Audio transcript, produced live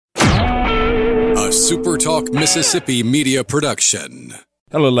SuperTalk Mississippi media production.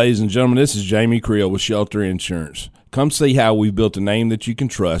 Hello, ladies and gentlemen. This is Jamie Creel with Shelter Insurance. Come see how we've built a name that you can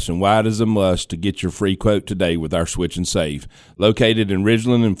trust and why it is a must to get your free quote today with our Switch and Save. Located in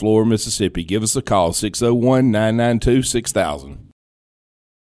Ridgeland and Flora, Mississippi. Give us a call, 601-992-6000.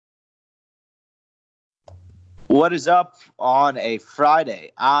 What is up on a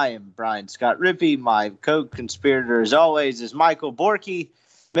Friday? I am Brian Scott Rippey. My co-conspirator, as always, is Michael Borky.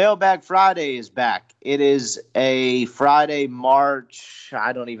 Mailbag Friday is back. It is a Friday, March,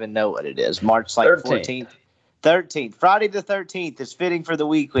 I don't even know what it is. March 14th. 13th. Friday the 13th is fitting for the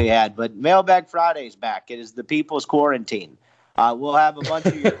week we had, but Mailbag Friday is back. It is the people's quarantine. We'll have a bunch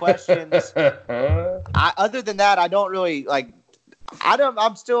of your questions. Other than that, I don't really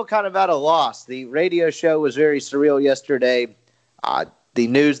I'm still kind of at a loss. The radio show was very surreal yesterday. The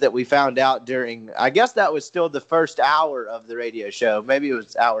news that we found out during, I guess that was still the first hour of the radio show. Maybe it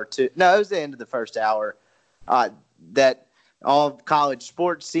was hour two. No, it was the end of the first hour. That all college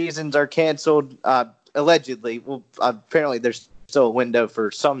sports seasons are canceled, allegedly. Well, apparently there's still a window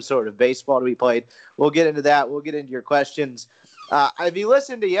for some sort of baseball to be played. We'll get into that. We'll get into your questions. If you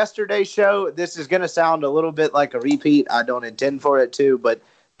listened to yesterday's show, this is going to sound a little bit like a repeat. I don't intend for it to, but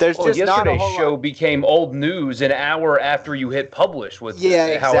there's just not a whole yesterday's show became old news an hour after you hit publish with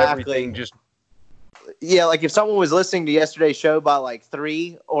how everything just. Yeah, like if someone was listening to yesterday's show by like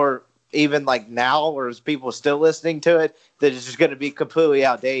 3 or even like now, or is people still listening to it, that it's just going to be completely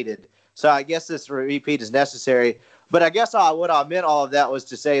outdated. So I guess this repeat is necessary. But I guess what I meant all of that was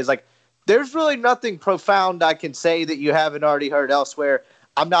to say is like, there's really nothing profound I can say that you haven't already heard elsewhere.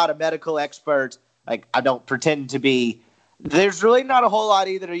 I'm not a medical expert. Like, I don't pretend to be. There's really not a whole lot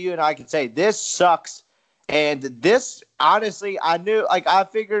either of you and I can say. This sucks. And this, honestly, I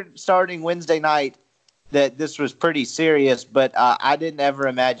figured starting Wednesday night that this was pretty serious, but I didn't ever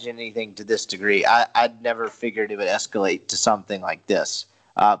imagine anything to this degree. I'd never figured it would escalate to something like this.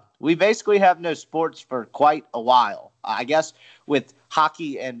 We basically have no sports for quite a while. I guess with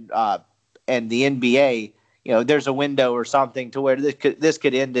hockey and the NBA, there's a window or something to where this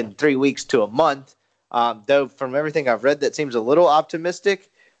could end in 3 weeks to a month. Though from everything I've read, that seems a little optimistic,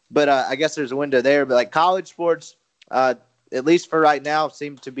 but I guess there's a window there. But like college sports, at least for right now,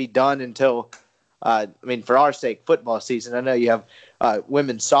 seem to be done until, for our sake, football season. I know you have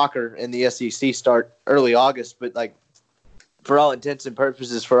women's soccer in the SEC start early August, but like for all intents and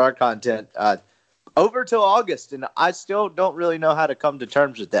purposes for our content, over till August, and I still don't really know how to come to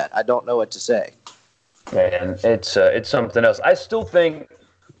terms with that. I don't know what to say. Man, it's something else. I still think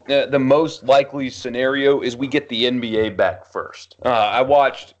the most likely scenario is we get the NBA back first. I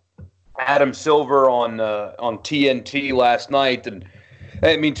watched Adam Silver on TNT last night, and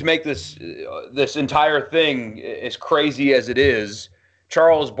to make this entire thing as crazy as it is,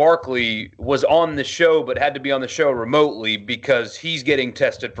 Charles Barkley was on the show but had to be on the show remotely because he's getting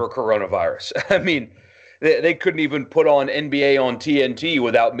tested for coronavirus. They couldn't even put on NBA on TNT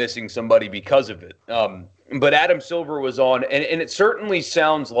without missing somebody because of it. But Adam Silver was on, and it certainly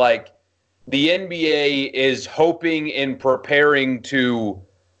sounds like the NBA is hoping and preparing to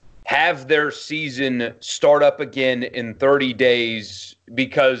have their season start up again in 30 days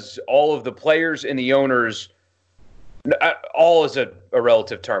because all of the players and the owners, all is a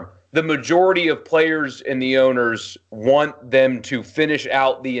relative term, the majority of players and the owners want them to finish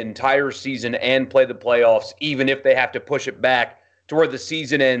out the entire season and play the playoffs, even if they have to push it back to where the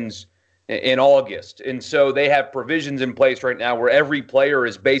season ends in August. And so they have provisions in place right now where every player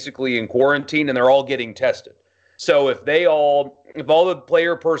is basically in quarantine and they're all getting tested. So if all the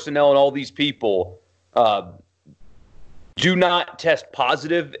player personnel and all these people do not test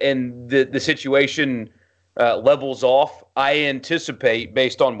positive and the situation levels off, I anticipate,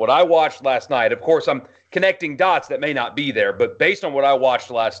 based on what I watched last night, of course I'm connecting dots that may not be there, but based on what I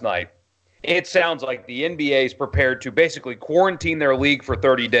watched last night, it sounds like the NBA is prepared to basically quarantine their league for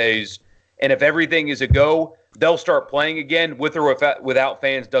 30 days, and if everything is a go, they'll start playing again, with or without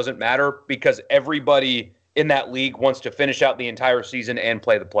fans, doesn't matter, because everybody in that league wants to finish out the entire season and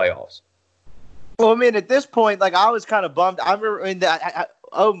play the playoffs. Well, at this point, I was kind of bummed. I remember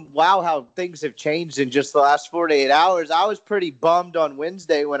oh, wow, how things have changed in just the last 48 hours. I was pretty bummed on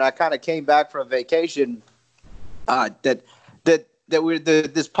Wednesday when I kind of came back from vacation that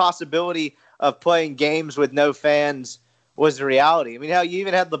this possibility of playing games with no fans was the reality. How you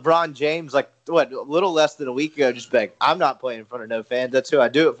even had LeBron James, a little less than a week ago, just like, I'm not playing in front of no fans. That's who I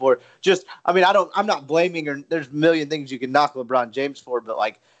do it for. I'm not blaming her. There's a million things you can knock LeBron James for, but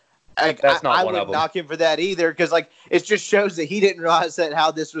that's not I one of wouldn't them. knock him for that either, because it just shows that he didn't realize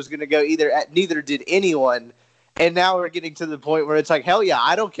how this was going to go either. Neither did anyone, And now we're getting to the point where it's like, hell yeah,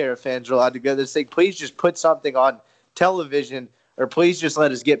 I don't care if fans are allowed to go to this thing. Please just put something on television, or please just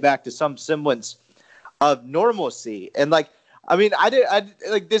let us get back to some semblance of normalcy. And like, I mean, I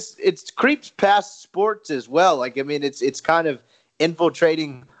like this. It creeps past sports as well. Like, I mean, it's kind of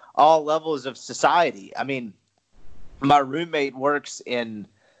infiltrating all levels of society. I mean, my roommate works in,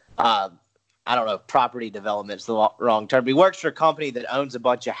 I don't know, property development is the wrong term. He works for a company that owns a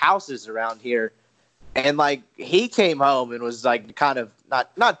bunch of houses around here. And like, he came home and was like kind of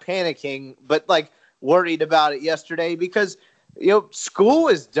not panicking, but like worried about it yesterday because, you know, school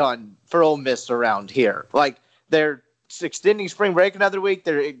is done for Ole Miss around here. Like, they're extending spring break another week.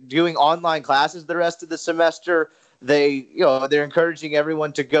 They're doing online classes the rest of the semester. They're encouraging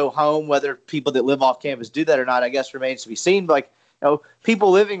everyone to go home. Whether people that live off campus do that or not, I guess remains to be seen. But like, you know,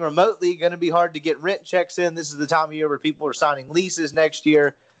 people living remotely, going to be hard to get rent checks in. This is the time of year where people are signing leases next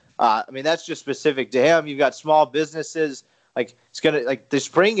year. I mean, that's just specific to him. You've got small businesses. Like, the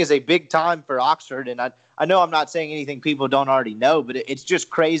spring is a big time for Oxford. And I know I'm not saying anything people don't already know, but it's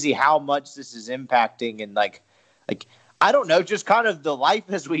just crazy how much this is impacting. And like, I don't know, just kind of the life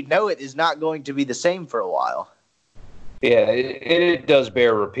as we know it is not going to be the same for a while. Yeah, it does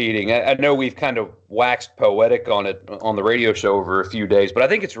bear repeating. I know we've kind of waxed poetic on it on the radio show over a few days, but I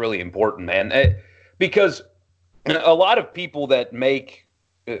think it's really important, man, because a lot of people that make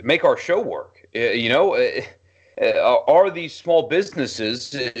our show work, are these small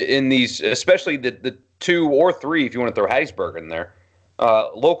businesses in these, especially the 2 or 3, if you want to throw Hattiesburg in there,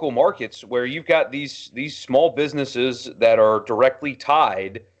 local markets where you've got these small businesses that are directly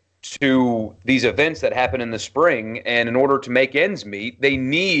tied to these events that happen in the spring. And in order to make ends meet, they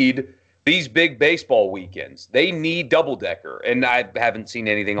need these big baseball weekends. They need double-decker. And I haven't seen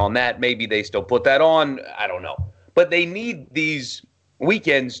anything on that. Maybe they still put that on. I don't know. But they need these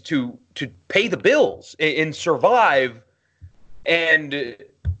weekends to pay the bills and survive. And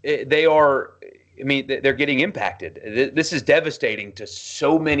they are, I mean, they're getting impacted. This is devastating to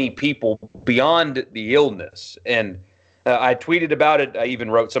so many people beyond the illness. And I tweeted about it. I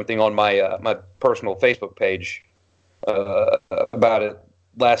even wrote something on my my personal Facebook page about it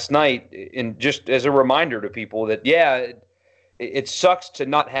last night, and just as a reminder to people that, yeah, it sucks to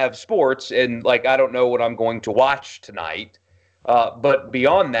not have sports, and like, I don't know what I'm going to watch tonight. But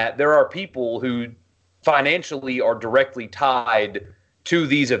beyond that, there are people who financially are directly tied to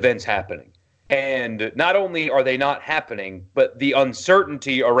these events happening. And not only are they not happening, but the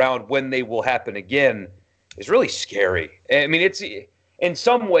uncertainty around when they will happen again is really scary. I mean, it's, in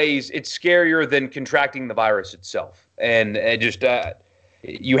some ways, it's scarier than contracting the virus itself. And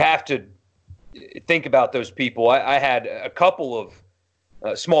you have to think about those people. I had a couple of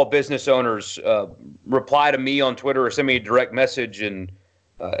small business owners reply to me on Twitter or send me a direct message and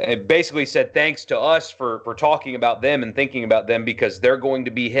basically said thanks to us for talking about them and thinking about them, because they're going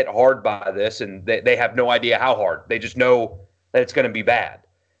to be hit hard by this, and they have no idea how hard. They just know that it's going to be bad.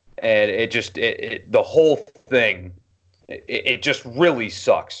 And the whole thing, it just really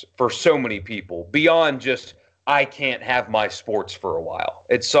sucks for so many people, beyond just, I can't have my sports for a while.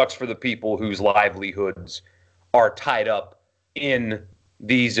 It sucks for the people whose livelihoods are tied up in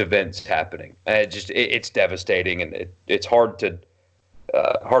these events happening. And it's devastating, and it's hard to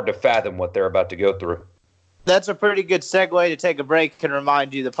fathom what they're about to go through. That's a pretty good segue to take a break and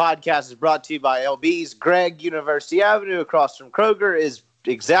remind you the podcast is brought to you by LB's. Greg, University Avenue across from Kroger, is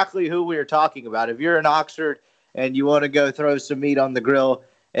exactly who we are talking about. If you're in Oxford and you want to go throw some meat on the grill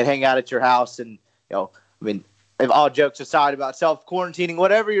and hang out at your house, and, I mean, if all jokes aside about self-quarantining,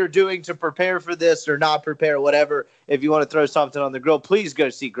 whatever you're doing to prepare for this or not prepare, whatever, if you want to throw something on the grill, please go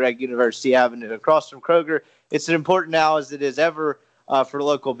see Greg, University Avenue across from Kroger. It's as important now as it is ever for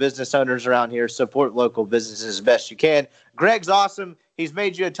local business owners around here. Support local businesses as best you can. Greg's awesome. He's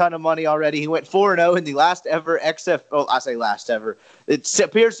made you a ton of money already. He went 4-0 in the last ever XFL. I say last ever. It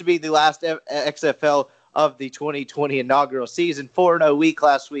appears to be the last XFL of the 2020 inaugural season. 4-0 week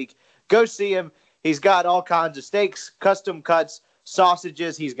last week. Go see him. He's got all kinds of steaks, custom cuts,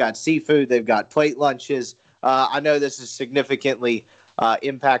 sausages. He's got seafood. They've got plate lunches. I know this is significantly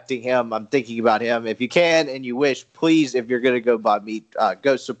impacting him. I'm thinking about him. If you can and you wish, please, if you're going to go buy meat,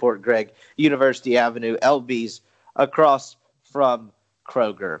 go support Greg, University Avenue, LB's across from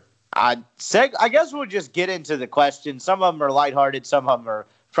Kroger. I guess we'll just get into the questions. Some of them are lighthearted. Some of them are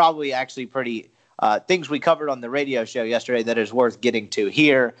probably actually pretty things we covered on the radio show yesterday that is worth getting to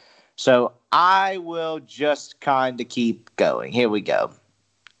here. So I will just kind of keep going. Here we go.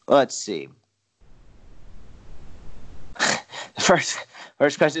 Let's see. First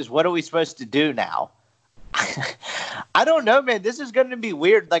question is, what are we supposed to do now? I don't know, man. This is going to be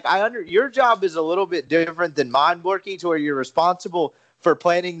weird. Like your job is a little bit different than mine, Borky, to where you're responsible for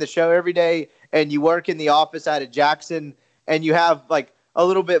planning the show every day, and you work in the office out of Jackson, and you have like a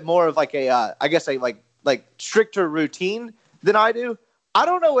little bit more of like a, I guess a like stricter routine than I do. I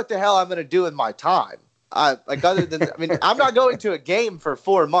don't know what the hell I'm going to do with my time. Other than, I mean, I'm not going to a game for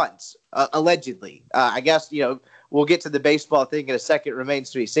 4 months, allegedly. I guess, we'll get to the baseball thing in a second.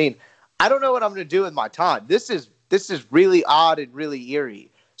 Remains to be seen. I don't know what I'm going to do with my time. This is really odd and really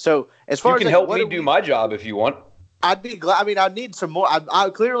eerie. So as far as you can help me do my job if you want. I'd be glad. I mean, I need some more.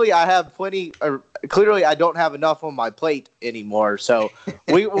 Clearly I have plenty, or clearly I don't have enough on my plate anymore. So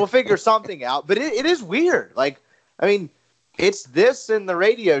we'll figure something out. But it is weird. Like, I mean, it's this and the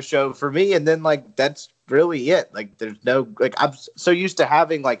radio show for me, and then like that's really it. Like, there's no, like, I'm so used to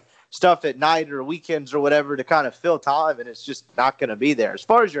having like stuff at night or weekends or whatever to kind of fill time, and it's just not going to be there. As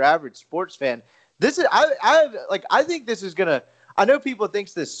far as your average sports fan, this is I think this is gonna. I know people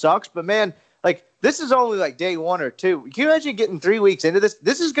think this sucks, but man, like, this is only like day 1 or 2. Can you imagine getting 3 weeks into this?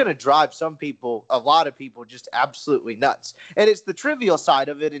 This is going to drive some people, a lot of people, just absolutely nuts. And it's the trivial side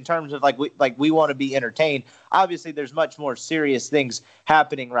of it in terms of we want to be entertained. Obviously, there's much more serious things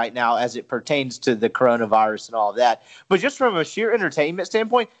happening right now as it pertains to the coronavirus and all of that. But just from a sheer entertainment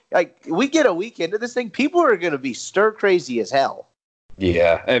standpoint, like, we get a week into this thing, people are going to be stir crazy as hell.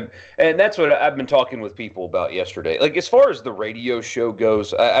 Yeah, and that's what I've been talking with people about yesterday. Like, as far as the radio show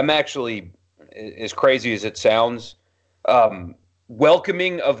goes, I'm actually, as crazy as it sounds,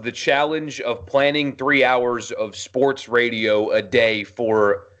 welcoming of the challenge of planning 3 hours of sports radio a day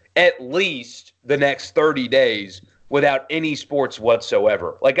for at least the next 30 days without any sports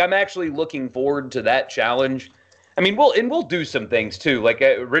whatsoever. Like, I'm actually looking forward to that challenge. I mean, we'll do some things too. Like,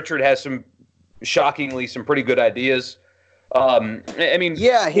 Richard has some pretty good ideas. I mean,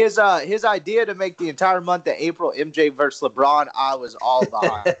 yeah, his idea to make the entire month of April MJ versus LeBron, I was all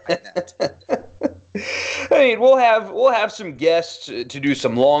behind that. I mean, we'll have some guests to do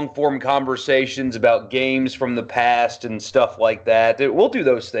some long form conversations about games from the past and stuff like that. We'll do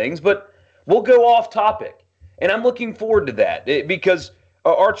those things, but we'll go off topic, and I'm looking forward to that because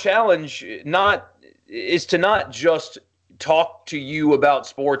our challenge is to not just talk to you about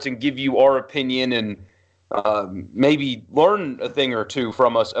sports and give you our opinion and maybe learn a thing or two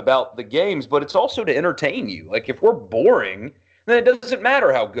from us about the games, but it's also to entertain you. Like, if we're boring, then it doesn't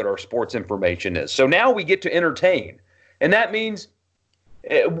matter how good our sports information is. So now we get to entertain. And that means,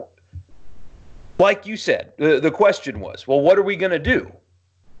 like you said, the question was, well, what are we going to do?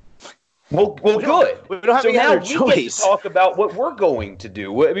 Well, good. We don't have so any now other we choice. get to talk about what we're going to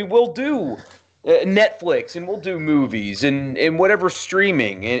do. I mean, we'll do Netflix, and we'll do movies and whatever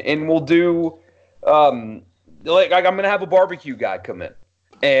streaming, and we'll do like I'm going to have a barbecue guy come in.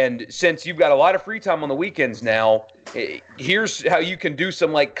 And since you've got a lot of free time on the weekends now, here's how you can do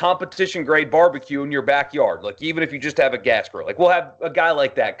some like competition grade barbecue in your backyard. Like, even if you just have a gas grill, like, we'll have a guy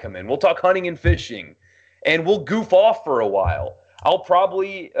like that come in. We'll talk hunting and fishing, and we'll goof off for a while. I'll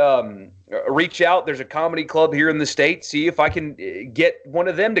probably reach out. There's a comedy club here in the state. See if I can get one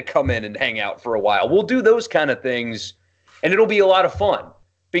of them to come in and hang out for a while. We'll do those kind of things, and it'll be a lot of fun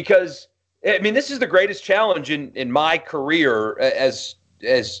because, I mean, this is the greatest challenge in my career as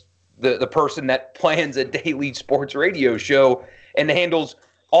the person that plans a daily sports radio show and handles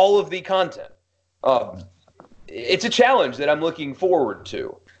all of the content. It's a challenge that I'm looking forward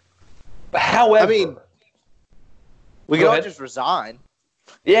to. However, I mean, we could all just resign.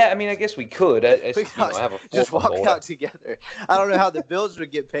 Yeah, I mean, I guess we could. I have a just walk out together. I don't know how the Bills would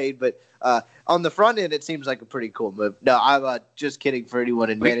get paid, but on the front end, it seems like a pretty cool move. No, I'm just kidding for anyone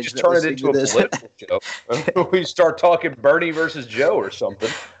in management. Just turn it into a political show. We start talking Bernie versus Joe or something.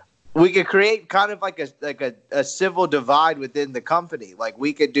 We could create kind of like a civil divide within the company. Like,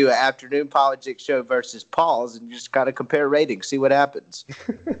 we could do an afternoon politics show versus Paul's and just kind of compare ratings, see what happens.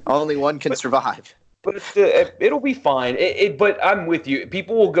 Only one can survive. But it'll be fine. But I'm with you.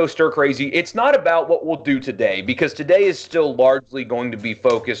 People will go stir crazy. It's not about what we'll do today, because today is still largely going to be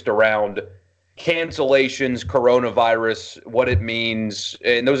focused around cancellations, coronavirus, what it means.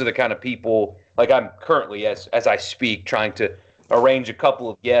 And those are the kind of people, like, I'm currently, as I speak, trying to arrange a couple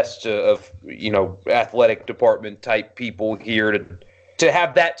of guests of athletic department type people here to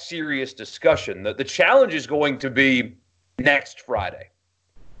have that serious discussion. The challenge is going to be next Friday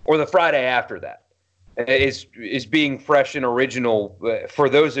or the Friday after that. Is being fresh and original for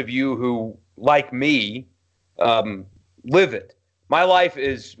those of you who, like me, live it. My life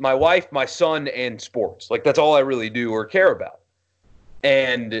is my wife, my son, and sports. Like, that's all I really do or care about.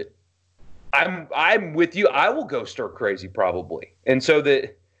 And I'm with you. I will go stir crazy probably. And so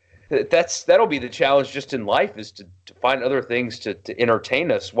that'll be the challenge just in life, is to find other things to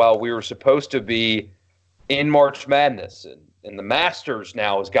entertain us while we were supposed to be in March Madness, and the Masters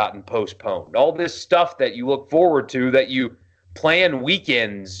now has gotten postponed. All this stuff that you look forward to, that you plan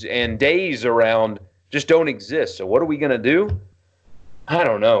weekends and days around, just don't exist. So what are we going to do? I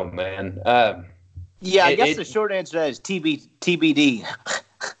don't know, man. I guess the short answer to that is TBD.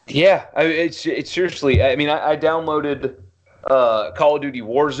 Yeah, it's seriously. I mean, I downloaded Call of Duty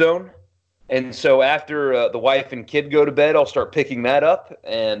Warzone, and so after the wife and kid go to bed, I'll start picking that up,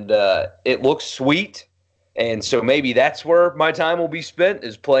 and it looks sweet. And so maybe that's where my time will be spent,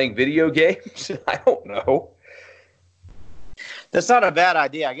 is playing video games. I don't know. That's not a bad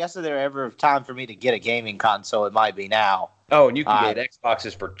idea. I guess if there ever time for me to get a gaming console, it might be now. Oh, and you can get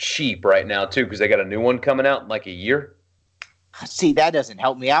Xboxes for cheap right now, too, because they got a new one coming out in like a year. See, that doesn't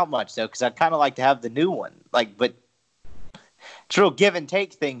help me out much, though, because I'd kind of like to have the new one. But it's a real give and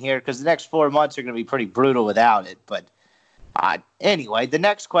take thing here, because the next 4 months are going to be pretty brutal without it. But anyway, the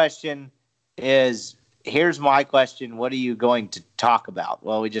next question is, here's my question. What are you going to talk about?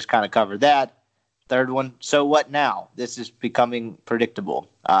 Well, we just kind of covered that. Third one, so what now? This is becoming predictable.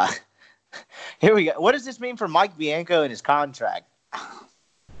 Here we go. What does this mean for Mike Bianco and his contract?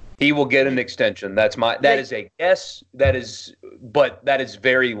 He will get an extension. That is a guess. But that is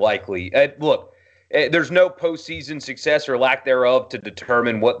very likely. Look, there's no postseason success or lack thereof to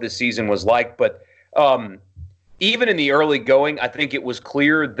determine what this season was like. But even in the early going, I think it was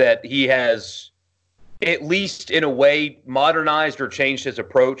clear that he has, at least in a way, modernized or changed his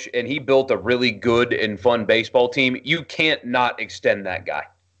approach, and he built a really good and fun baseball team. You can't not extend that guy.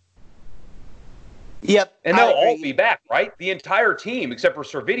 Yep. And they'll all be back, right? The entire team, except for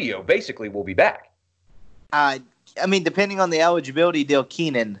Servideo, basically will be back. I mean, depending on the eligibility deal,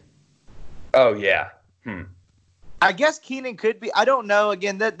 Keenan. Oh, yeah. I guess Keenan could be. I don't know.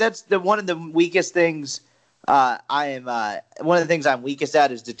 Again, that's one of the weakest things. One of the things I'm weakest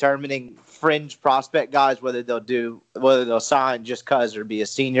at is determining fringe prospect guys, whether they'll sign just cause or be a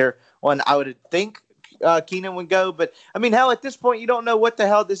senior. One, I would think Keenan would go, but I mean, hell, at this point, you don't know what the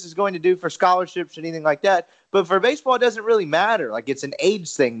hell this is going to do for scholarships or anything like that. But for baseball, it doesn't really matter. Like, it's an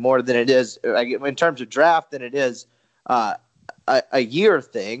age thing more than it is in terms of draft than it is a year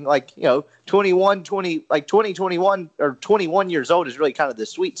thing. Like, 2021 or 21 years old is really kind of the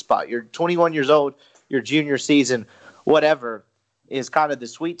sweet spot. You're 21 years old, your junior season, whatever, is kind of the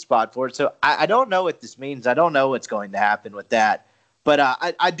sweet spot for it. So I don't know what this means. I don't know what's going to happen with that. But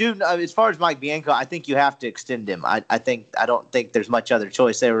I do know, as far as Mike Bianco, I think you have to extend him. I don't think there's much other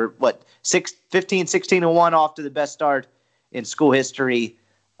choice. They were, 16-1 off to the best start in school history,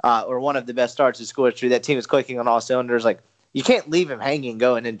 or one of the best starts in school history. That team is clicking on all cylinders. Like, you can't leave him hanging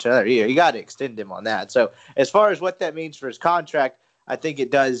going into another year. You got to extend him on that. So as far as what that means for his contract, I think it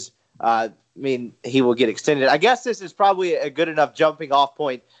does mean he will get extended. I guess this is probably a good enough jumping off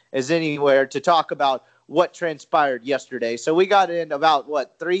point as anywhere to talk about what transpired yesterday. So we got in about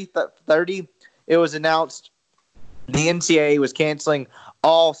 3:30. It was announced the NCAA was canceling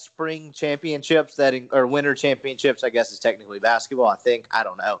all spring championships or winter championships. I guess is technically basketball. I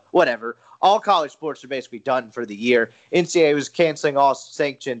don't know. Whatever. All college sports are basically done for the year. NCAA was canceling all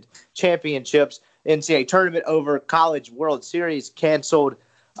sanctioned championships. NCAA tournament over. College World Series canceled.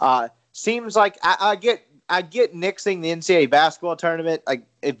 Seems like I get nixing the NCAA basketball tournament. Like,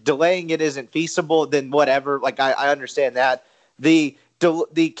 if delaying it isn't feasible, then whatever. Like, I understand that. The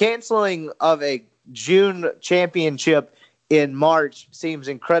canceling of a June championship in March seems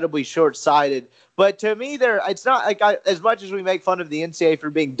incredibly short-sighted. But to me, it's not like as much as we make fun of the NCAA for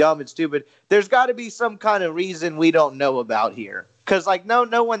being dumb and stupid, there's got to be some kind of reason we don't know about here. Because,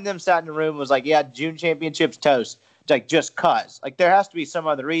 no one of them sat in the room and was like, yeah, June championships toast. Like, just cuz. Like, there has to be some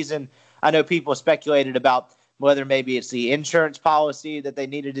other reason. I know people speculated about whether maybe it's the insurance policy that they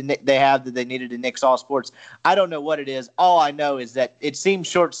needed to nix all sports. I don't know what it is. All I know is that it seems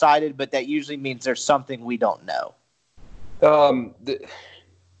short-sighted, but that usually means there's something we don't know.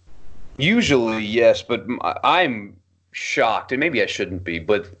 Usually, yes, but I'm shocked, and maybe I shouldn't be,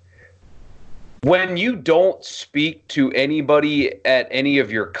 but when you don't speak to anybody at any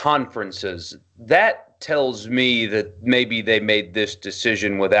of your conferences, that tells me that maybe they made this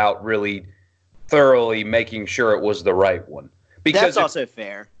decision without really thoroughly making sure it was the right one. Because that's also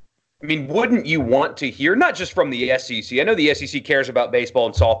fair. I mean, wouldn't you want to hear, not just from the SEC, I know the SEC cares about baseball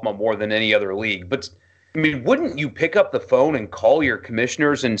and softball more than any other league, but I mean, wouldn't you pick up the phone and call your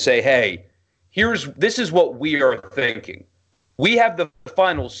commissioners and say, hey, this is what we are thinking. We have the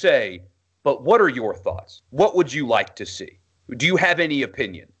final say, but what are your thoughts? What would you like to see? Do you have any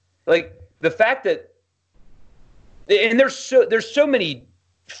opinion? Like, the fact that, and there's so many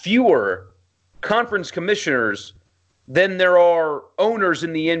fewer conference commissioners than there are owners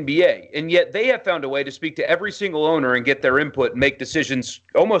in the NBA. And yet they have found a way to speak to every single owner and get their input and make decisions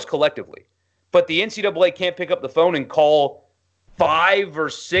almost collectively. But the NCAA can't pick up the phone and call 5 or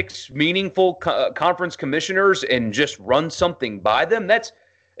 6 meaningful conference commissioners and just run something by them. That's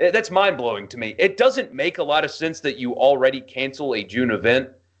mind-blowing to me. It doesn't make a lot of sense that you already cancel a June event,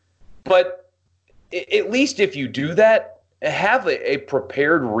 but at least if you do that, have a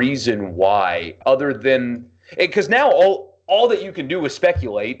prepared reason why, other than – because now all that you can do is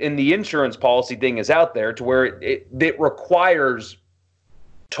speculate, and the insurance policy thing is out there to where it requires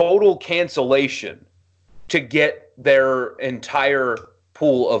total cancellation to get their entire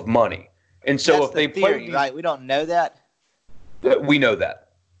pool of money. And so That's if they the theory, play, right? We don't know that. We know that.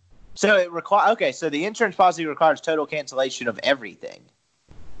 So it okay. So the insurance policy requires total cancellation of everything.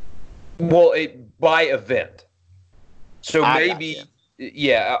 Well, by event. So I maybe, gotcha.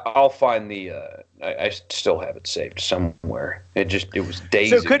 yeah, I'll find the. I still have it saved somewhere. It was days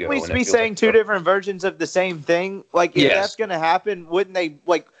So ago. could we and it be feels saying like 2 different versions of the same thing? Like, if Yes. that's going to happen, wouldn't they,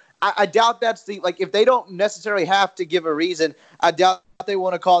 like, I doubt that's the, like, if they don't necessarily have to give a reason, I doubt they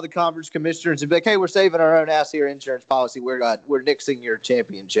want to call the conference commissioners and be like, hey, we're saving our own ass here insurance policy. We're nixing your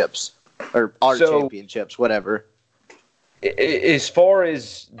championships or our championships, whatever. As far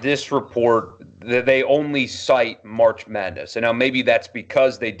as this report, they only cite March Madness. And now maybe that's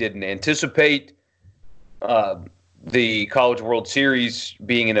because they didn't anticipate the College World Series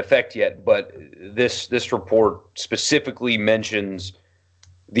being in effect yet. But this report specifically mentions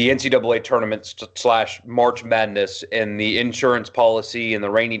the NCAA tournament / March Madness, and the insurance policy and the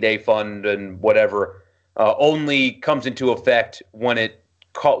rainy day fund and whatever only comes into effect when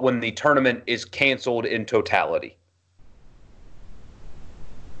the tournament is canceled in totality.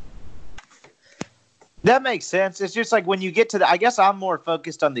 That makes sense. It's just like when you get to I guess I'm more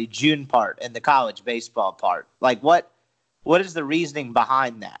focused on the June part and the college baseball part. Like, what is the reasoning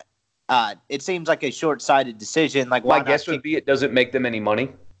behind that? It seems like a short-sighted decision. Like, why My guess would be it doesn't make them any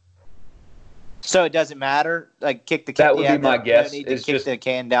money. So it doesn't matter? Like, kick the can. That would be my guess. No need to It's kick just the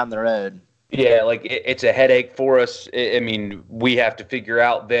can down the road. Yeah, like it's a headache for us. I mean, we have to figure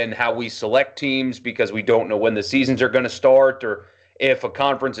out then how we select teams because we don't know when the seasons are going to start or if a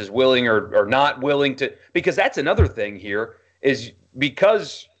conference is willing or not willing to. Because that's another thing here is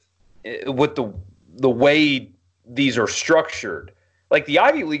because with the way these are structured, like the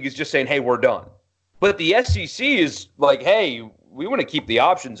Ivy League is just saying, hey, we're done. But the SEC is like, hey, we want to keep the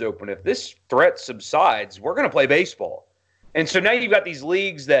options open. If this threat subsides, we're going to play baseball. And so now you've got these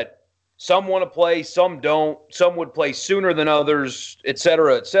leagues that some want to play, some don't. Some would play sooner than others, et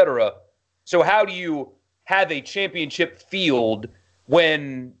cetera, et cetera. So how do you have a championship field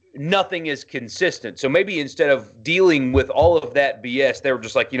when nothing is consistent? So maybe instead of dealing with all of that BS, they were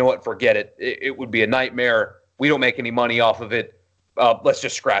just like, you know what, forget it. It would be a nightmare. We don't make any money off of it. Let's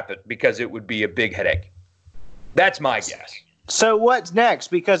just scrap it because it would be a big headache. That's my guess. So what's next?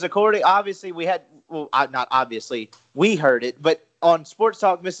 Because obviously we had, well, not obviously, we heard it, but on Sports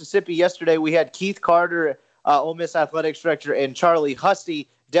Talk Mississippi yesterday, we had Keith Carter, Ole Miss Athletics Director, and Charlie Husty,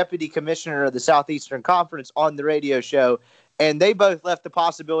 Deputy Commissioner of the Southeastern Conference, on the radio show. And they both left the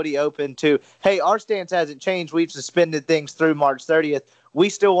possibility open to, hey, our stance hasn't changed. We've suspended things through March 30th. We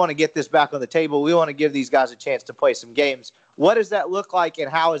still want to get this back on the table. We want to give these guys a chance to play some games. What does that look like,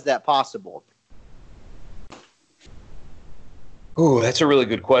 and how is that possible? Ooh, that's a really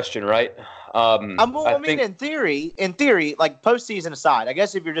good question, right? I mean, in theory, like postseason aside, I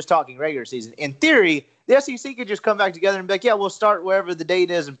guess if you're just talking regular season, in theory, the SEC could just come back together and be like, yeah, we'll start wherever the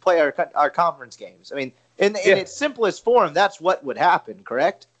date is and play our conference games. I mean, in its simplest form, that's what would happen,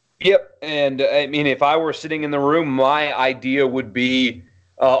 correct? Yep. And I mean, if I were sitting in the room, my idea would be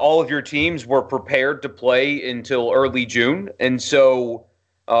all of your teams were prepared to play until early June. And so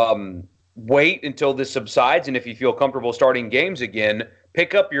wait until this subsides. And if you feel comfortable starting games again,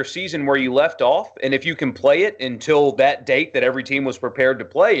 pick up your season where you left off. And if you can play it until that date that every team was prepared to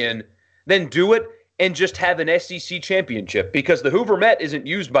play in, then do it and just have an SEC championship, because the Hoover Met isn't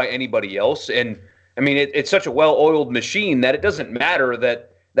used by anybody else. And I mean, it's such a well-oiled machine that it doesn't matter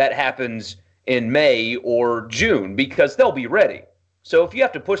that happens in May or June, because they'll be ready. So if you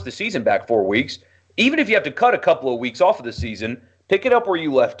have to push the season back 4 weeks, even if you have to cut a couple of weeks off of the season, pick it up where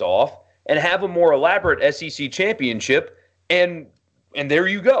you left off and have a more elaborate SEC championship, and there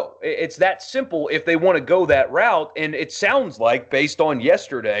you go. It's that simple if they want to go that route. And it sounds like, based on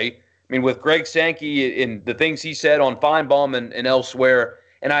yesterday, I mean, with Greg Sankey and the things he said on Feinbaum and elsewhere,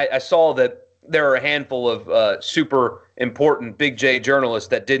 and I saw that there are a handful of super important Big J journalists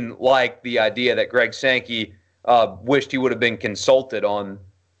that didn't like the idea that Greg Sankey wished he would have been consulted on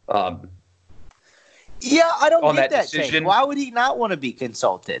Yeah, I don't get that decision. change. Why would he not want to be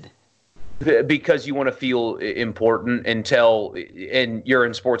consulted? Because you want to feel important and you're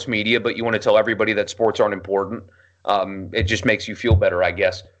in sports media, but you want to tell everybody that sports aren't important. It just makes you feel better, I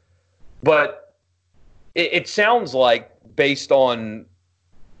guess. But it sounds like, based on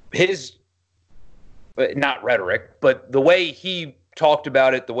his, not rhetoric, but the way he talked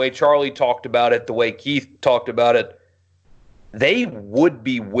about it, the way Charlie talked about it, the way Keith talked about it, they would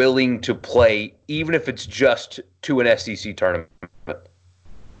be willing to play even if it's just to an SEC tournament.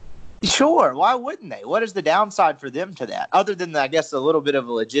 Sure. Why wouldn't they? What is the downside for them to that? Other than, I guess, a little bit of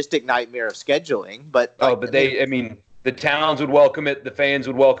a logistic nightmare of scheduling. But the towns would welcome it. The fans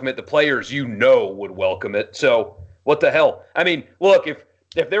would welcome it. The players, would welcome it. So what the hell? I mean, look,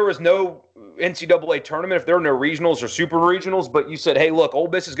 if there was no NCAA tournament, if there were no regionals or super regionals, but you said, hey, look, Ole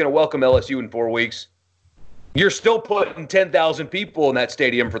Miss is going to welcome LSU in 4 weeks, you're still putting 10,000 people in that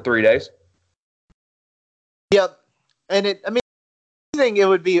stadium for 3 days. Yep. And I think it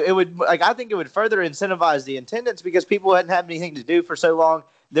would further incentivize the attendance because people hadn't had anything to do for so long.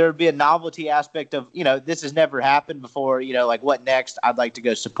 There would be a novelty aspect of, this has never happened before, like what next? I'd like to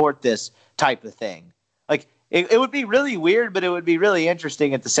go support this type of thing. Like it would be really weird, but it would be really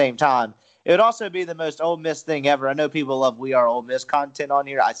interesting at the same time. It would also be the most Ole Miss thing ever. I know people love We Are Ole Miss content on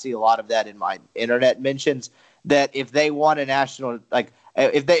here. I see a lot of that in my internet mentions, that if they won a national,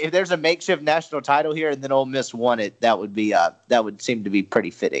 if there's a makeshift national title here and then Ole Miss won it, that would seem to be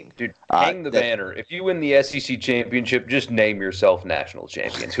pretty fitting. Dude, hang the banner. If you win the SEC championship, just name yourself national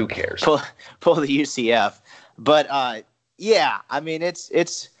champions. Who cares? Pull the UCF. But yeah, I mean it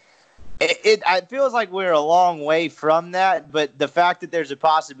feels like we're a long way from that, but the fact that there's a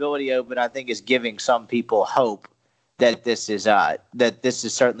possibility open, I think, is giving some people hope that this is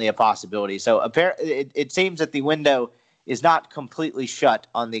certainly a possibility. So apparently, it seems that the window is not completely shut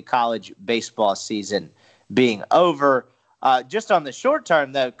on the college baseball season being over. Just on the short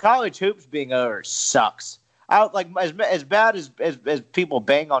term, though, college hoops being over sucks. As bad as people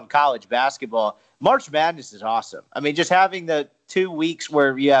bang on college basketball, March Madness is awesome. I mean, just having the 2 weeks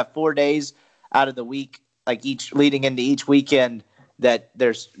where you have 4 days out of the week, like each leading into each weekend, that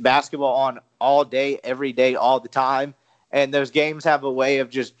there's basketball on all day, every day, all the time. And those games have a way of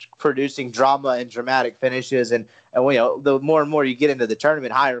just producing drama and dramatic finishes. And the more and more you get into the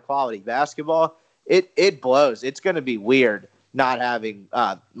tournament, higher quality basketball, it blows. It's going to be weird not having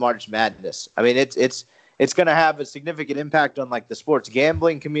March Madness. I mean, it's going to have a significant impact on the sports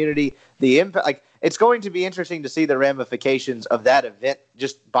gambling community. The impact, it's going to be interesting to see the ramifications of that event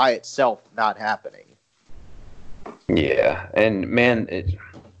just by itself not happening. Yeah, and man,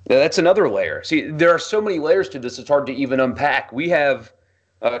 that's another layer. See, there are so many layers to this; it's hard to even unpack. We have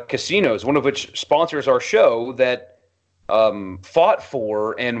casinos, one of which sponsors our show, that fought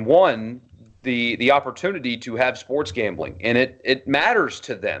for and won the opportunity to have sports gambling, and it matters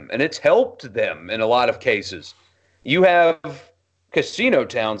to them, and it's helped them in a lot of cases. You have casino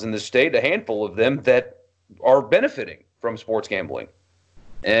towns in the state, a handful of them, that are benefiting from sports gambling,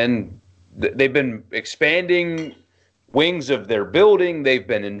 and they've been expanding wings of their building. They've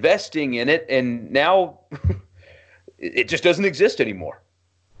been investing in it, and now it just doesn't exist anymore.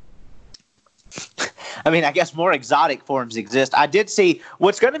 I mean, I guess more exotic forms exist. I did see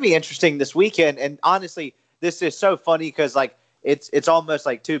what's going to be interesting this weekend, and honestly, this is so funny because it's almost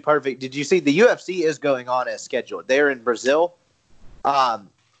too perfect. Did you see the UFC is going on as scheduled? They're in Brazil.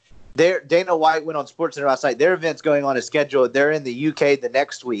 Dana White went on SportsCenter last night. Their event's going on as scheduled. They're in the UK the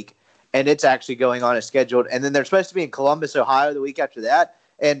next week, and it's actually going on as scheduled. And then they're supposed to be in Columbus, Ohio the week after that.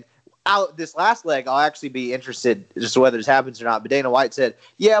 And this last leg, I'll actually be interested just whether this happens or not. But Dana White said,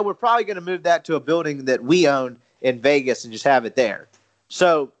 yeah, we're probably going to move that to a building that we own in Vegas and just have it there.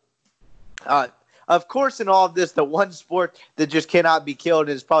 So, of course, in all of this, the one sport that just cannot be killed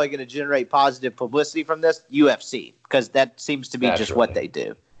and is probably going to generate positive publicity from this, UFC, because that seems to be just what they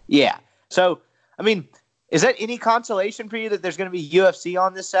do. Yeah. So, I mean, is that any consolation for you that there's going to be UFC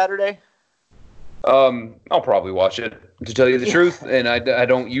on this Saturday? I'll probably watch it, to tell you the truth, and I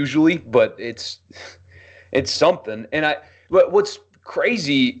don't usually, but it's something. And what's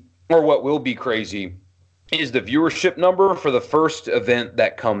crazy, or what will be crazy, is the viewership number for the first event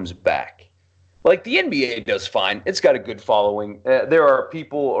that comes back. Like, the NBA does fine. It's got a good following. There are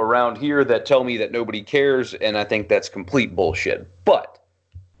people around here that tell me that nobody cares, and I think that's complete bullshit. But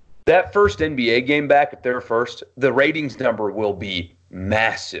that first NBA game back, if they're first, the ratings number will be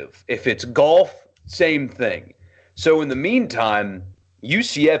massive. If it's golf, same thing. So in the meantime,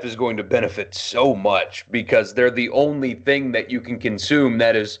 UCF is going to benefit so much because they're the only thing that you can consume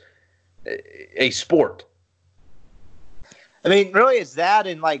that is a sport. I mean, really, it's that,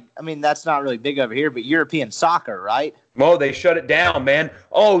 and that's not really big over here, but European soccer, right? Oh, they shut it down, man.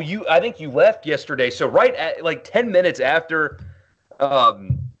 Oh, I think you left yesterday. So right at 10 minutes after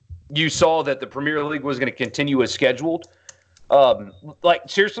you saw that the Premier League was going to continue as scheduled,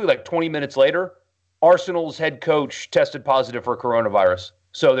 seriously, 20 minutes later, Arsenal's head coach tested positive for coronavirus.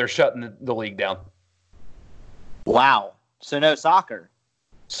 So they're shutting the league down. Wow. So no soccer.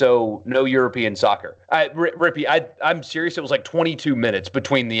 So no European soccer. Rippy, I'm serious. It was 22 minutes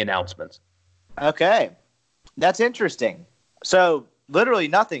between the announcements. Okay. That's interesting. So literally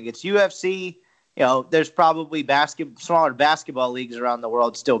nothing. It's UFC. There's probably smaller basketball leagues around the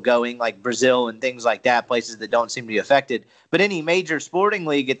world still going, like Brazil and things like that, places that don't seem to be affected. But any major sporting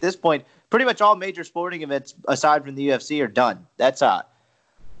league at this point, pretty much all major sporting events aside from the UFC are done. That's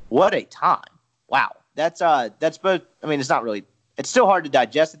what a time. Wow. That's both. I mean, it's not really. It's still hard to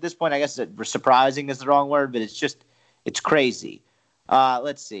digest at this point. I guess surprising is the wrong word, but it's crazy.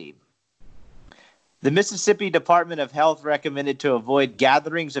 Let's see. The Mississippi Department of Health recommended to avoid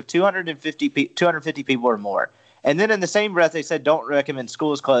gatherings of 250 people or more. And then in the same breath, they said don't recommend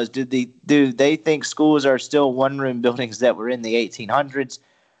schools closed. Do they think schools are still one-room buildings that were in the 1800s?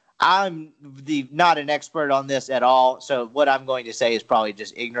 I'm not an expert on this at all, so what I'm going to say is probably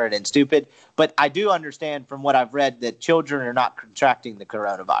just ignorant and stupid. But I do understand from what I've read that children are not contracting the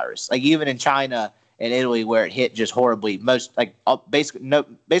coronavirus. Like even in China and Italy, where it hit just horribly,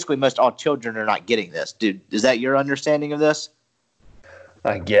 basically most all children are not getting this. Dude, is that your understanding of this?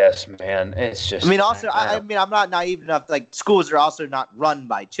 I guess, man. It's just. I mean, also, I'm not naive enough. Schools are also not run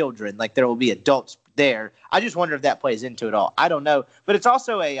by children. There will be adults there. I just wonder if that plays into it all. I don't know, but it's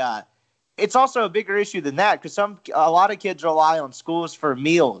also a bigger issue than that because a lot of kids rely on schools for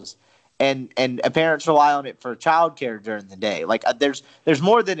meals, and parents rely on it for childcare during the day. There's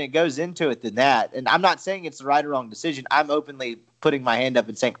more than it goes into it than that. And I'm not saying it's the right or wrong decision. I'm openly putting my hand up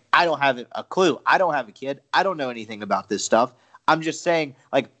and saying I don't have a clue. I don't have a kid. I don't know anything about this stuff. I'm just saying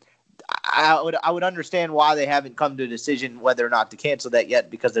I would understand why they haven't come to a decision whether or not to cancel that yet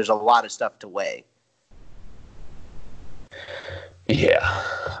because there's a lot of stuff to weigh. Yeah.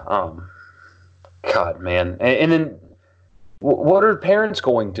 God, man. And then what are parents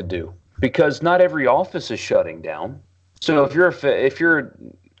going to do? Because not every office is shutting down. So if you're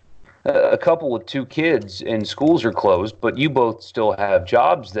a couple with two kids and schools are closed, but you both still have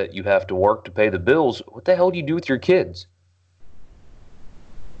jobs that you have to work to pay the bills, what the hell do you do with your kids?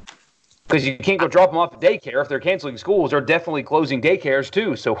 Because you can't go drop them off at daycare if they're canceling schools. They're definitely closing daycares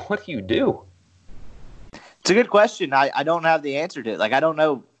too. So what do you do? It's a good question. I don't have the answer to it. I don't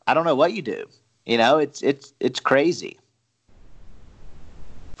know what you do. It's crazy.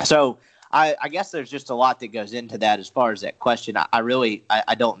 So I guess there's just a lot that goes into that as far as that question. I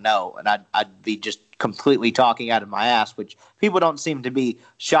don't know, and I'd be just completely talking out of my ass, which people don't seem to be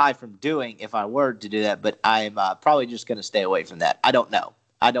shy from doing if I were to do that. But I'm probably just going to stay away from that. I don't know.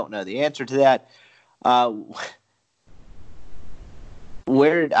 I don't know the answer to that. I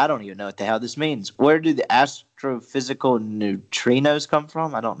don't even know what the hell this means. Where do the astrophysical neutrinos come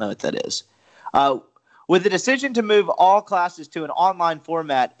from? I don't know what that is. With the decision to move all classes to an online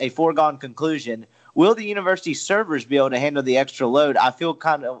format, a foregone conclusion, will the university servers be able to handle the extra load? I feel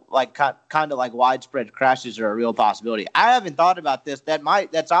kind of like widespread crashes are a real possibility. I haven't thought about this.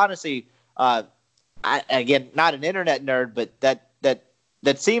 That's honestly, again, not an internet nerd, but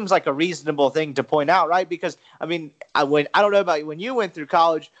that seems like a reasonable thing to point out, right? Because, I mean, I don't know about when you went through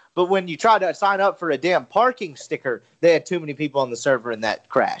college, but when you tried to sign up for a damn parking sticker, they had too many people on the server and that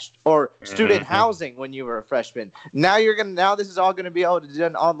crashed. Or student housing when you were a freshman. Now this is all going to be able to be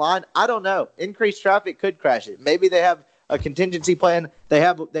done online. I don't know. Increased traffic could crash it. Maybe they have a contingency plan.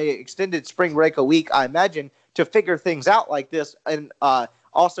 They extended spring break a week, I imagine, to figure things out like this and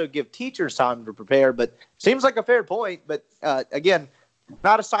also give teachers time to prepare. But seems like a fair point. But again,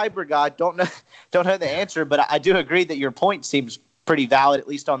 not a cyber guy. Don't know the answer, but I do agree that your point seems pretty valid, at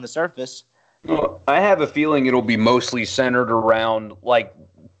least on the surface. Well, I have a feeling it'll be mostly centered around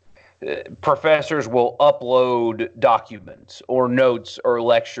professors will upload documents or notes or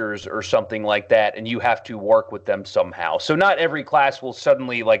lectures or something like that, and you have to work with them somehow. So not every class will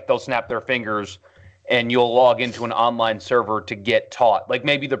suddenly they'll snap their fingers and you'll log into an online server to get taught.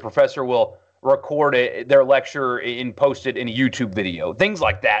 Maybe the professor will record their lecture and post it in a YouTube video, things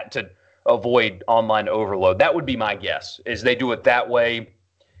like that to avoid online overload. That would be my guess, is they do it that way,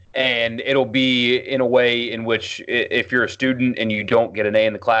 and it'll be in a way in which if you're a student and you don't get an A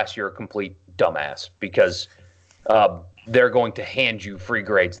in the class, you're a complete dumbass because they're going to hand you free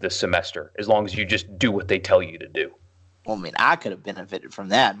grades this semester as long as you just do what they tell you to do. Well, I mean, I could have benefited from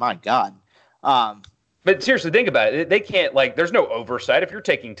that. My God. But seriously, think about it. They can't, like, there's no oversight. If you're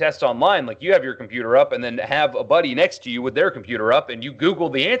taking tests online, like, you have your computer up and then have a buddy next to you with their computer up and you Google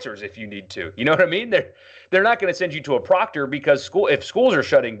the answers if you need to. You know what I mean? They're not going to send you to a proctor because if schools are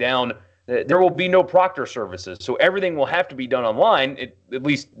shutting down, there will be no proctor services. So everything will have to be done online. At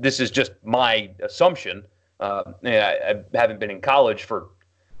least this is just my assumption. I haven't been in college for,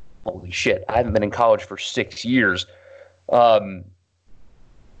 holy shit, I haven't been in college for 6 years.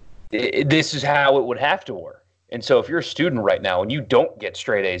 This is how it would have to work. And so if you're a student right now and you don't get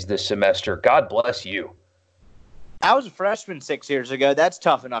straight A's this semester, God bless you. I was a freshman 6 years ago. That's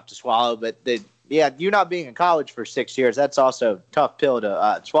tough enough to swallow. But you not being in college for 6 years, that's also a tough pill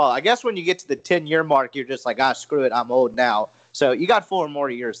to swallow. I guess when you get to the 10-year mark, you're just like, screw it, I'm old now. So you got 4 more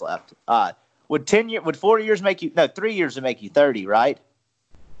years left. Would 4 years make you? No, 3 years would make you 30, right?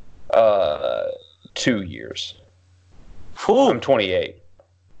 2 years. Whew. I'm 28.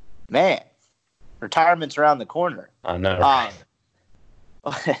 Man, retirement's around the corner. I know. Right?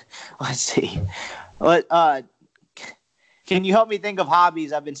 Let's see. Can you help me think of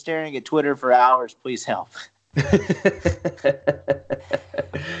hobbies? I've been staring at Twitter for hours. Please help.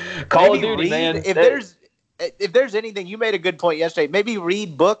 Call of Duty, man. If there's anything, you made a good point yesterday. Maybe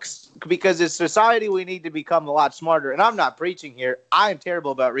read books, because as society we need to become a lot smarter. And I'm not preaching here. I am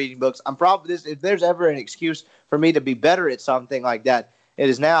terrible about reading books. I'm probably this. If there's ever an excuse for me to be better at something like that, it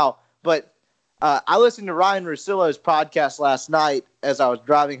is now. But I listened to Ryan Russillo's podcast last night as I was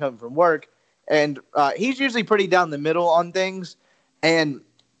driving home from work, and he's usually pretty down the middle on things. And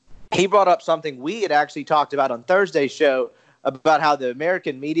he brought up something we had actually talked about on Thursday's show about how the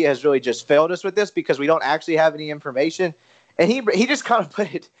American media has really just failed us with this because we don't actually have any information. And he just kind of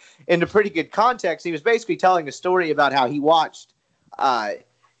put it into pretty good context. He was basically telling a story about how he watched.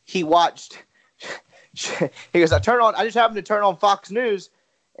 He goes, I just happened to turn on Fox News,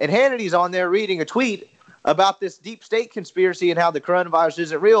 and Hannity's on there reading a tweet about this deep state conspiracy and how the coronavirus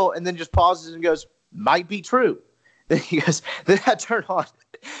isn't real, and then just pauses and goes, might be true. Then he goes, then I turn on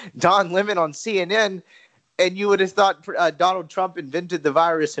Don Lemon on CNN, and you would have thought Donald Trump invented the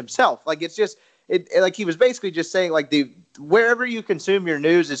virus himself. Like, it's just, like he was basically just saying, like, wherever you consume your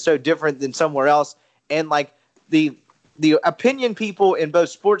news is so different than somewhere else, and like the opinion people in both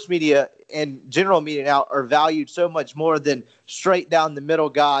sports media and general media now are valued so much more than straight down the middle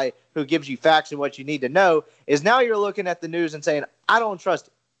guy who gives you facts and what you need to know. Is now you're looking at the news and saying, I don't trust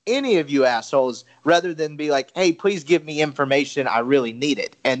any of you assholes, rather than be like, hey, please give me information. I really need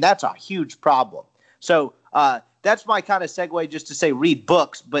it. And that's a huge problem. So that's my kind of segue, just to say read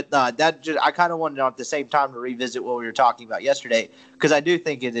books. But I kind of wanted at the same time to revisit what we were talking about yesterday, because I do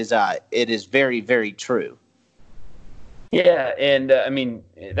think it is very, very true. Yeah, and I mean,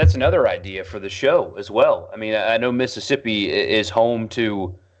 that's another idea for the show as well. I mean, I know Mississippi is home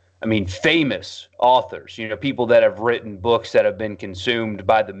to, I mean, famous authors, people that have written books that have been consumed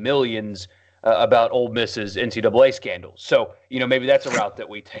by the millions about Ole Miss's NCAA scandals. So, maybe that's a route that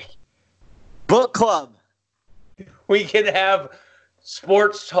we take. Book club. We can have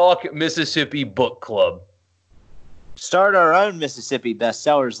Sports Talk Mississippi Book Club. Start our own Mississippi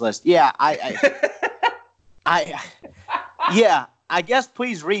bestsellers list. Yeah, yeah, I guess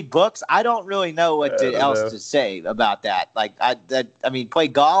please read books. I don't really know what else to say about that. Like, I mean, play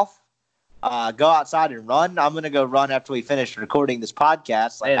golf, go outside and run. I'm going to go run after we finish recording this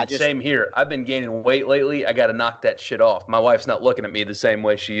podcast. Like, same here. I've been gaining weight lately. I got to knock that shit off. My wife's not looking at me the same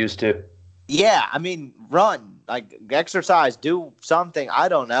way she used to. Yeah, I mean, run, like exercise, do something. I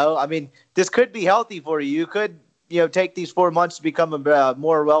don't know. I mean, this could be healthy for you. You could, take these 4 months to become a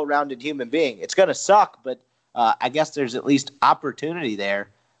more well-rounded human being. It's going to suck, but I guess there's at least opportunity there.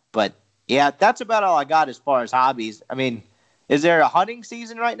 But, yeah, that's about all I got as far as hobbies. I mean, is there a hunting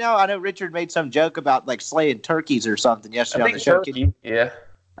season right now? I know Richard made some joke about, like, slaying turkeys or something yesterday on the show. Turkey, yeah.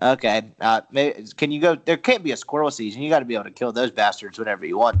 Okay. Can you go? There can't be a squirrel season. You got to be able to kill those bastards whenever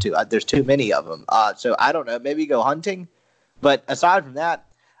you want to. There's too many of them. So I don't know. Maybe go hunting. But aside from that,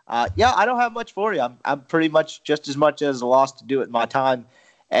 yeah, I don't have much for you. I'm pretty much just as much as a loss to do with my time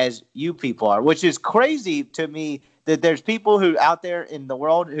as you people are, which is crazy to me that there's people who out there in the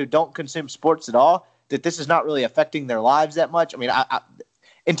world who don't consume sports at all, that this is not really affecting their lives that much. I mean, I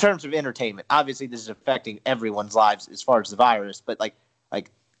in terms of entertainment, obviously this is affecting everyone's lives as far as the virus, but like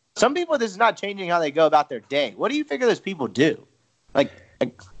some people, this is not changing how they go about their day. What do you figure those people do? Like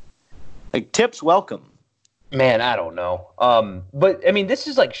tips welcome. Man, I don't know. But, I mean, this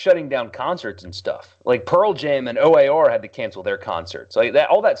is like shutting down concerts and stuff. Like Pearl Jam and OAR had to cancel their concerts. Like that,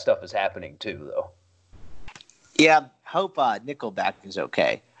 all that stuff is happening too, though. Yeah, hope Nickelback is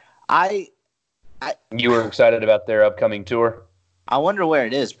okay. You were excited about their upcoming tour? I wonder where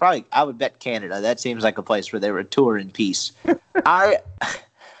it is. Probably, I would bet Canada. That seems like a place where they would tour in peace.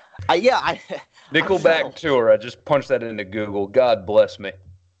 Nickelback tour. I just punched that into Google. God bless me.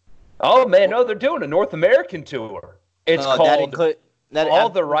 Oh man, no, they're doing a North American tour. It's called All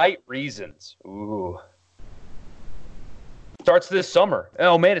the Right Reasons. Ooh. Starts this summer.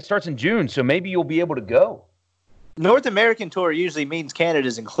 Oh man, it starts in June, so maybe you'll be able to go. North American tour usually means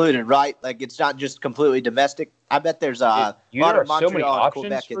Canada's included, right? Like it's not just completely domestic. I bet there's a lot of Montreal so many options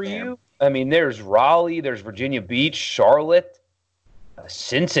Quebec for in there. you. I mean, there's Raleigh, there's Virginia Beach, Charlotte,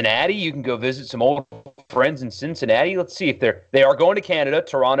 Cincinnati. You can go visit some old friends in Cincinnati. Let's see if they are going to Canada,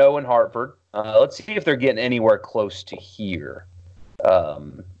 Toronto and Hartford. Let's see if they're getting anywhere close to here.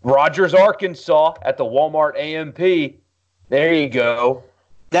 Rogers, Arkansas, at the Walmart AMP. There you go.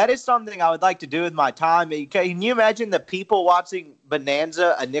 That is something I would like to do with my time. Can you imagine the people watching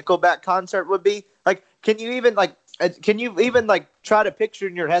Bonanza, a Nickelback concert would be? Like, can you even try to picture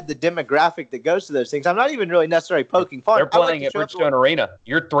in your head the demographic that goes to those things? I'm not even really necessarily poking fun. They're playing at Bridgestone Arena.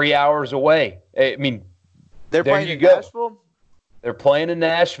 You're 3 hours away. I mean, they're playing in Nashville? They're playing in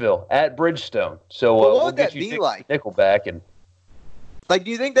Nashville at Bridgestone. So what would that be like? Nickelback and like,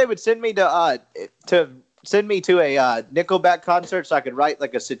 do you think they would send me to a Nickelback concert so I could write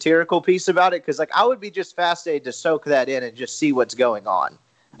like a satirical piece about it? Because like I would be just fascinated to soak that in and just see what's going on.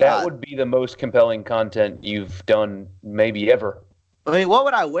 That would be the most compelling content you've done maybe ever. I mean, what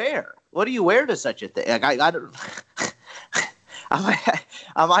would I wear? What do you wear to such a thing? Like I don't.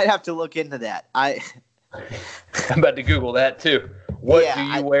 I might have to look into that. I'm about to Google that too. What do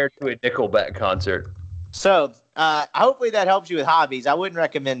you wear to a Nickelback concert? So hopefully that helps you with hobbies. I wouldn't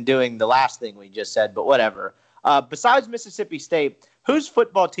recommend doing the last thing we just said, but whatever. Besides Mississippi State, whose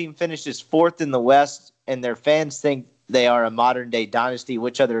football team finishes 4th in the West and their fans think they are a modern-day dynasty?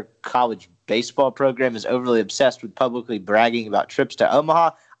 Which other college baseball program is overly obsessed with publicly bragging about trips to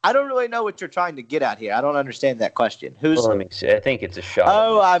Omaha? I don't really know what you're trying to get at here. I don't understand that question. Let me see. I think it's a shot.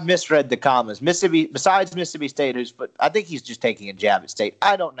 Oh, I misread the commas. Besides Mississippi State, I think he's just taking a jab at State.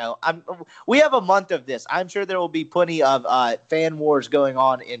 I don't know. We have a month of this. I'm sure there will be plenty of fan wars going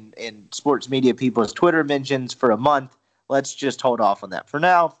on in sports media people's Twitter mentions for a month. Let's just hold off on that for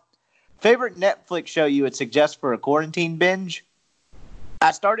now. Favorite Netflix show you would suggest for a quarantine binge?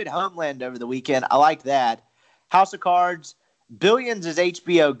 I started Homeland over the weekend. I like that. House of Cards. Billions is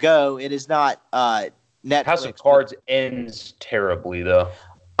HBO Go. It is not Netflix. House of Cards ends terribly, though.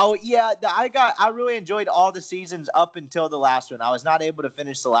 Oh yeah, I really enjoyed all the seasons up until the last one. I was not able to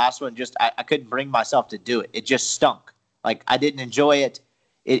finish the last one. I couldn't bring myself to do it. It just stunk. Like I didn't enjoy it.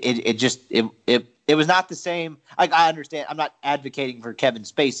 It was not the same. Like I understand. I'm not advocating for Kevin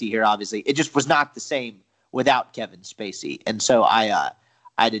Spacey here. Obviously, it just was not the same without Kevin Spacey. And so I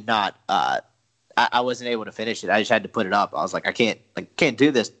did not. I wasn't able to finish it. I just had to put it up. I was like, I can't do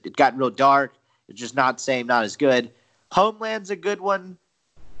this. It got real dark. It's just not the same, not as good. Homeland's a good one.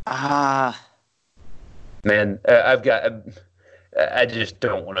 Man, I just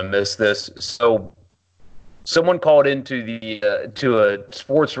don't want to miss this. So someone called into to a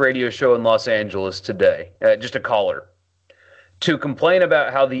sports radio show in Los Angeles today, just a caller, to complain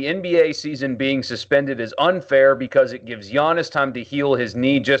about how the NBA season being suspended is unfair because it gives Giannis time to heal his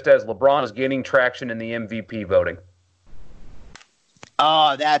knee just as LeBron is gaining traction in the MVP voting.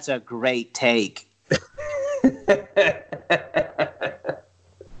 Oh, that's a great take.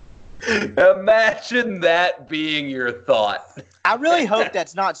 Imagine that being your thought. I really hope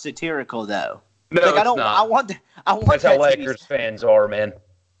that's not satirical, though. No, like, it's not. I want that's how Lakers fans are, man.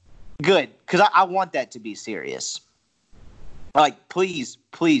 Good, because I want that to be serious. Like, please,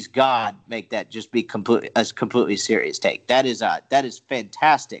 God, make that just be completely serious take. That is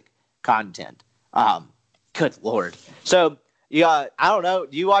fantastic content. Good Lord. So, yeah, I don't know.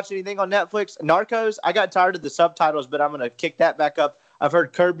 Do you watch anything on Netflix? Narcos? I got tired of the subtitles, but I'm going to kick that back up. I've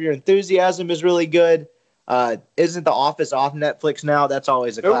heard Curb Your Enthusiasm is really good. Isn't The Office off Netflix now? That's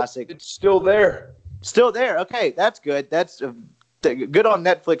always a classic. It's still there. Still there. Okay, that's good. That's good on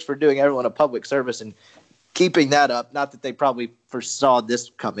Netflix for doing everyone a public service and keeping that up. Not that they probably foresaw this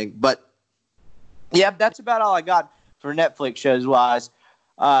coming, but yeah, that's about all I got for Netflix shows wise.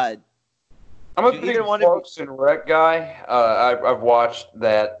 I'm a big Parks and Rec guy. I've watched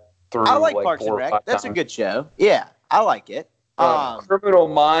that through. I like Parks and Rec. That's a good show. Yeah, I like it. Criminal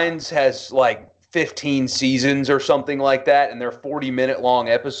Minds has like 15 seasons or something like that, and they're 40-minute long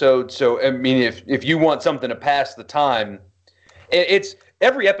episodes. So I mean, if you want something to pass the time, it's.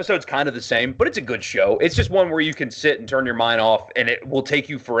 Every episode's kind of the same, but it's a good show. It's just one where you can sit and turn your mind off, and it will take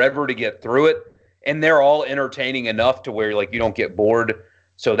you forever to get through it. And they're all entertaining enough to where like you don't get bored.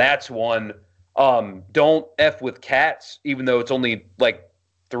 So that's one. Don't F with Cats, even though it's only like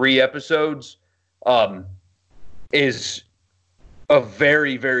 3 episodes, is a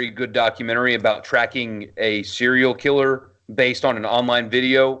very, very good documentary about tracking a serial killer based on an online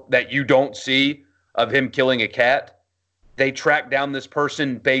video that you don't see of him killing a cat. They track down this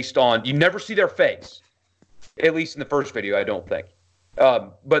person based on, you never see their face, at least in the first video, I don't think.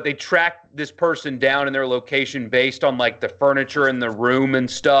 But they track this person down in their location based on like the furniture in the room and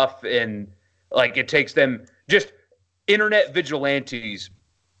stuff. And like it takes them, just internet vigilantes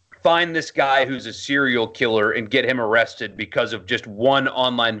find this guy who's a serial killer and get him arrested because of just one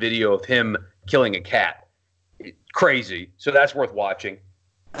online video of him killing a cat. Crazy. So that's worth watching.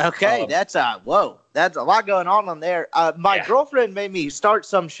 Okay, that's a lot going on there. My girlfriend made me start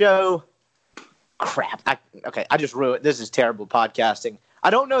some show. Crap. I just ruined. This is terrible podcasting. I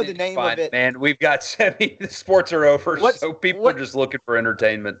don't know the name of it. Man, we've got the sports are over, so people are just looking for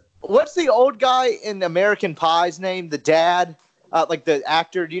entertainment. What's the old guy in American Pie's name? The dad, like the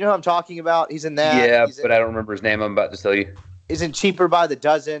actor. Do you know who I'm talking about? He's in that. Yeah, but I don't remember his name. I'm about to tell you. He's in Cheaper by the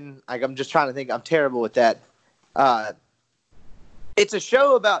Dozen. Like I'm just trying to think. I'm terrible with that. It's a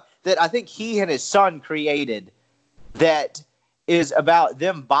show about that I think he and his son created that is about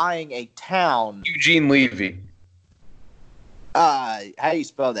them buying a town. Eugene Levy. How do you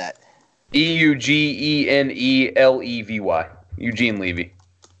spell that? Eugenelevy. Eugene Levy.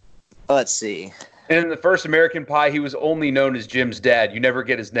 Let's see. And in the first American Pie, he was only known as Jim's dad. You never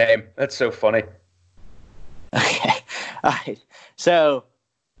get his name. That's so funny. Okay. All right. So,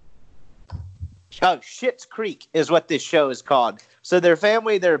 Schitt's Creek is what this show is called. So their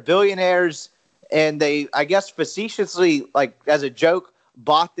family, they're billionaires, and they, I guess, facetiously, like as a joke,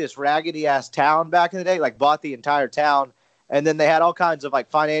 bought this raggedy-ass town back in the day, like bought the entire town, and then they had all kinds of like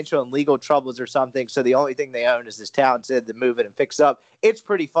financial and legal troubles or something, so the only thing they own is this town, so they had to move it and fix it up. It's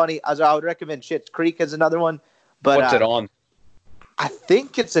pretty funny. I would recommend Schitt's Creek as another one. But what's it on? I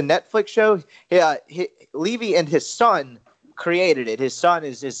think it's a Netflix show. Yeah, Levy and his son created it. His son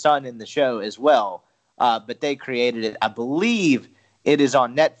is his son in the show as well. But they created it. I believe it is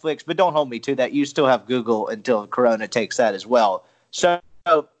on Netflix, but don't hold me to that. You still have Google until Corona takes that as well. So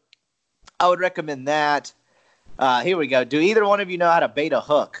I would recommend that. Here we go. Do either one of you know how to bait a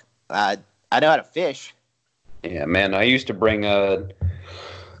hook? I know how to fish. Yeah, man. I used to bring a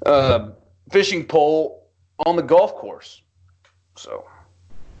fishing pole on the golf course. So.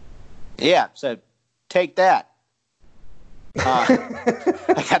 Yeah, so take that.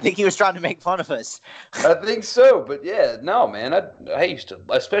 I think he was trying to make fun of us. I think so, but yeah, no, man. I used to,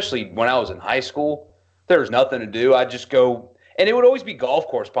 especially when I was in high school, there was nothing to do. I'd just go, and it would always be golf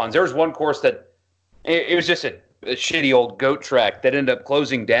course ponds. There was one course that it was just a shitty old goat track that ended up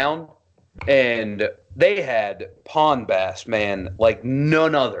closing down, and they had pond bass, man, like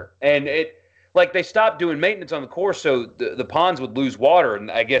none other. And like they stopped doing maintenance on the course, so the ponds would lose water, and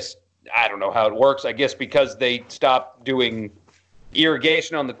I guess. I don't know how it works. I guess because they stopped doing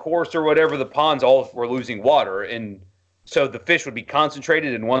irrigation on the course or whatever, the ponds all were losing water. And so the fish would be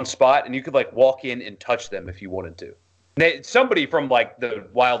concentrated in one spot, and you could like walk in and touch them if you wanted to. Somebody from like the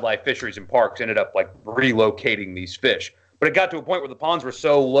Wildlife Fisheries and Parks ended up like relocating these fish. But it got to a point where the ponds were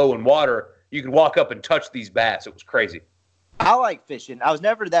so low in water, you could walk up and touch these bass. It was crazy. I like fishing. I was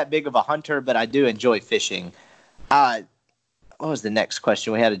never that big of a hunter, but I do enjoy fishing. What was the next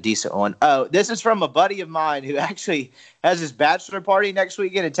question? We had a decent one. Oh, this is from a buddy of mine who actually has his bachelor party next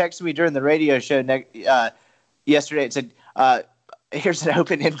weekend and texted me during the radio show yesterday. It said, here's an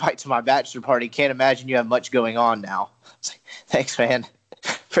open invite to my bachelor party. Can't imagine you have much going on now. Like, thanks, man.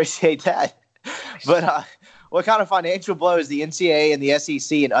 Appreciate that. But what kind of financial blow is the NCAA and the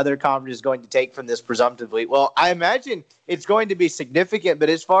SEC and other conferences going to take from this presumptively? Well, I imagine it's going to be significant,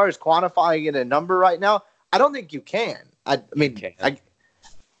 but as far as quantifying it in a number right now, I don't think you can. I mean,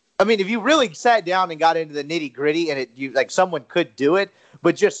 if you really sat down and got into the nitty gritty, and someone could do it,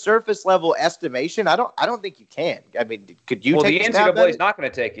 but just surface level estimation, I don't think you can. I mean, could you? Well, the NCAA is not going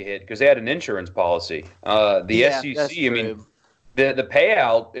to take a hit because they had an insurance policy. SEC, I mean, the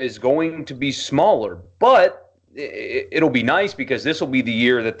payout is going to be smaller, but it'll be nice because this will be the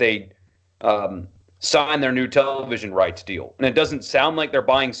year that they sign their new television rights deal, and it doesn't sound like they're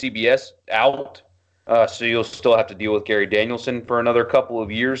buying CBS out. So you'll still have to deal with Gary Danielson for another couple of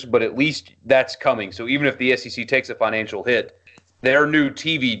years, but at least that's coming. So even if the SEC takes a financial hit, their new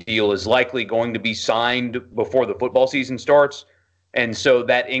TV deal is likely going to be signed before the football season starts. And so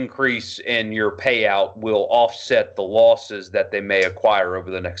that increase in your payout will offset the losses that they may acquire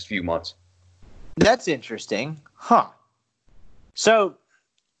over the next few months. That's interesting. Huh. So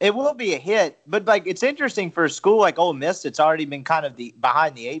It will be a hit, but like it's interesting for a school like Ole Miss. It's already been kind of the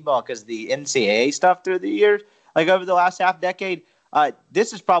behind the eight ball because the NCAA stuff through the years, like over the last half decade.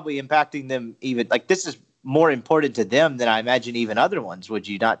 This is probably impacting them even. Like this is more important to them than I imagine even other ones. Would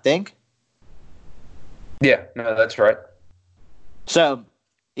you not think? Yeah, no, that's right. So,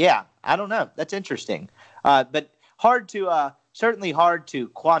 yeah, I don't know. That's interesting, but certainly hard to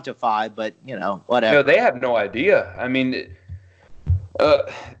quantify. But whatever. No, they have no idea. I mean.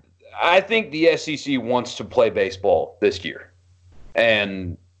 I think the SEC wants to play baseball this year,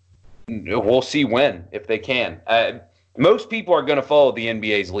 and we'll see when, if they can. Most people are going to follow the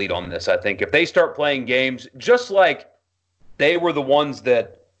NBA's lead on this, I think. If they start playing games, just like they were the ones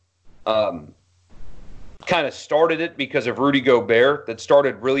that kind of started it because of Rudy Gobert, that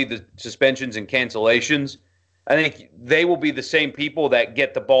started really the suspensions and cancellations, I think they will be the same people that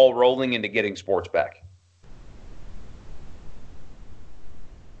get the ball rolling into getting sports back.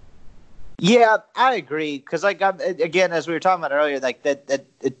 Yeah, I agree. Because, again, as we were talking about earlier, like I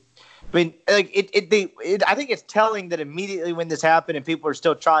think it's telling that immediately when this happened and people are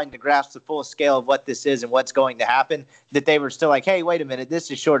still trying to grasp the full scale of what this is and what's going to happen, that they were still like, hey, wait a minute,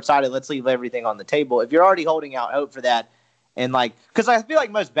 this is short-sighted. Let's leave everything on the table. If you're already holding out hope for that, and because I feel like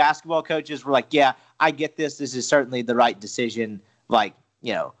most basketball coaches were like, yeah, I get this. This is certainly the right decision.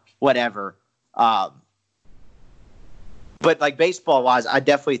 Whatever. But baseball wise, I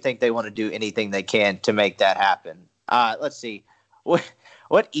definitely think they want to do anything they can to make that happen. Let's see.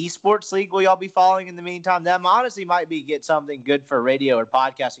 What esports league will y'all be following in the meantime? That honestly might get something good for a radio or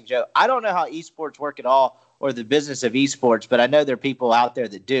podcasting show. I don't know how esports work at all or the business of esports, but I know there are people out there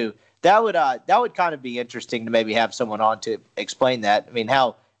that do. That would kind of be interesting to maybe have someone on to explain that. I mean,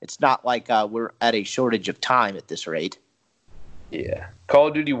 hell, it's not like we're at a shortage of time at this rate. Yeah. Call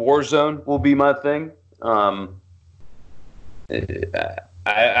of Duty Warzone will be my thing.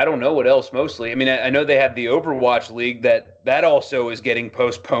 I don't know what else mostly. I mean, I know they have the Overwatch League that also is getting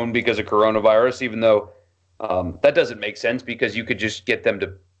postponed because of coronavirus, even though that doesn't make sense because you could just get them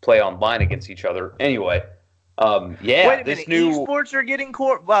to play online against each other. Anyway, yeah. Wait a minute, esports are getting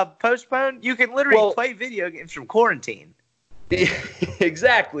postponed? You can literally play video games from quarantine.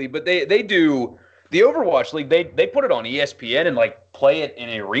 Exactly, but they do the Overwatch League. They put it on ESPN and play it in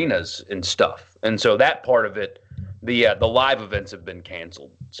arenas and stuff, and so that part of it. The live events have been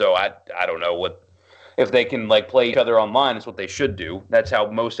canceled, so I don't know if they can play each other online. It's what they should do. That's how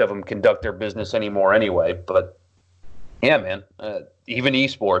most of them conduct their business anymore, anyway. But yeah, man, even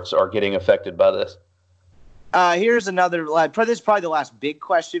esports are getting affected by this. Here's another. This is probably the last big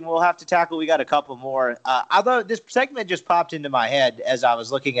question we'll have to tackle. We got a couple more. Although this segment just popped into my head as I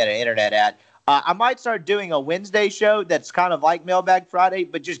was looking at an internet ad. I might start doing a Wednesday show that's kind of like Mailbag Friday,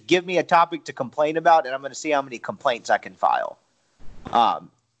 but just give me a topic to complain about, and I'm going to see how many complaints I can file.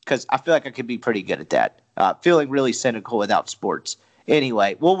 Because I feel like I could be pretty good at that. Feeling really cynical without sports.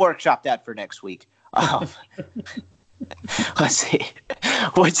 Anyway, we'll workshop that for next week. Let's see.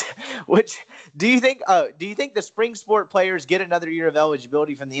 Which do you think? Do you think the spring sport players get another year of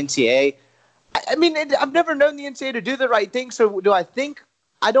eligibility from the NCAA? I mean, I've never known the NCAA to do the right thing. So do I think?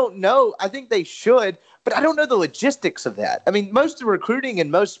 I don't know. I think they should, but I don't know the logistics of that. I mean, most of the recruiting in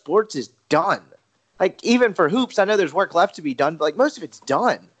most sports is done. Even for hoops, I know there's work left to be done, but most of it's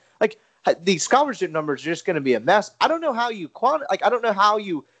done. The scholarship numbers are just going to be a mess. I don't know how you I don't know how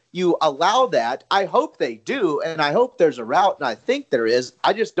you allow that. I hope they do, and I hope there's a route, and I think there is.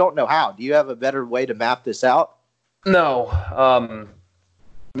 I just don't know how. Do you have a better way to map this out? No.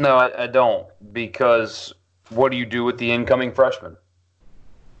 No, I don't, because what do you do with the incoming freshmen?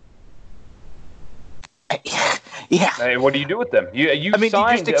 Yeah. Hey, what do you do with them? You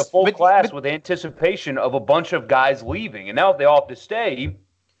signed a full class with anticipation of a bunch of guys leaving, and now if they all have to stay,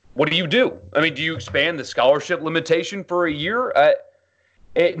 what do you do? I mean, do you expand the scholarship limitation for a year?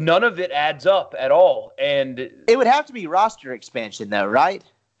 None of it adds up at all, and it would have to be roster expansion, though, right?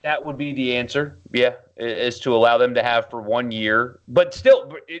 That would be the answer. Yeah, is to allow them to have for 1 year, but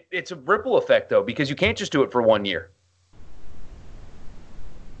still, it's a ripple effect though, because you can't just do it for 1 year.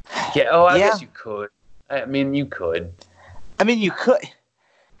 Yeah. Oh, I guess you could. I mean, you could.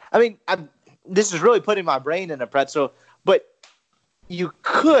 This is really putting my brain in a pretzel, but you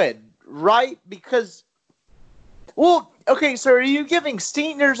could, right? Because, okay, so are you giving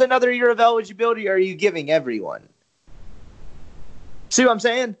seniors another year of eligibility, or are you giving everyone? See what I'm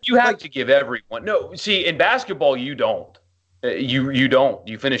saying? You have to give everyone. No, see, in basketball, you don't. You don't.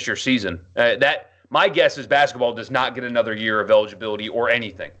 You finish your season. My guess is basketball does not get another year of eligibility or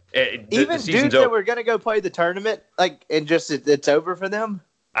anything. Even dudes that were going to go play the tournament, and just it's over for them?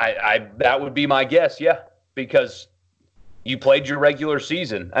 That would be my guess, yeah. Because You played your regular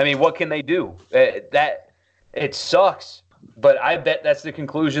season. I mean, what can they do? It sucks, but I bet that's the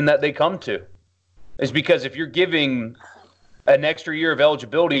conclusion that they come to. Is because if you're giving an extra year of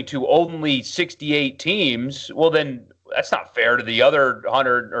eligibility to only 68 teams, well, then that's not fair to the other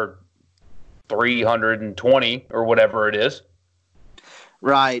 100 or 320 or whatever it is.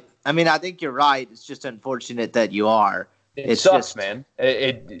 Right. I mean, I think you're right. It's just unfortunate that you are. It sucks, man.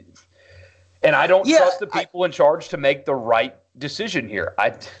 And I don't trust the people in charge to make the right decision here.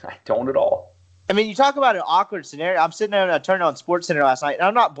 I don't at all. I mean, you talk about an awkward scenario. I'm sitting there and I turned on SportsCenter last night, and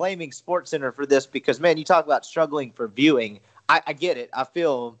I'm not blaming SportsCenter for this because, man, you talk about struggling for viewing. I get it. I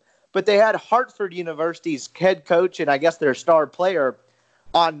feel. But they had Hartford University's head coach and I guess their star player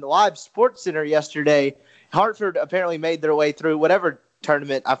on live SportsCenter yesterday. Hartford apparently made their way through whatever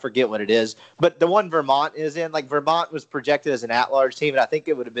tournament, I forget what it is, but the one Vermont is in, like Vermont was projected as an at-large team, and I think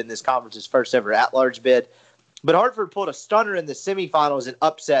it would have been this conference's first ever at-large bid. But Hartford pulled a stunner in the semifinals and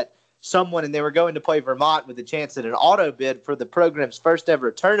upset someone, and they were going to play Vermont with a chance at an auto bid for the program's first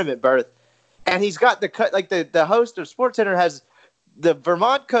ever tournament berth. And he's got the host of SportsCenter has the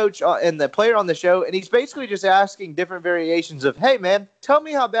Vermont coach and the player on the show, and he's basically just asking different variations of, hey, man, tell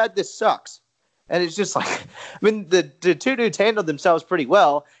me how bad this sucks. And it's just like, I mean, the two dudes handled themselves pretty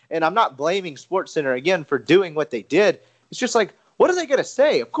well, and I'm not blaming SportsCenter again for doing what they did. It's just like, what are they going to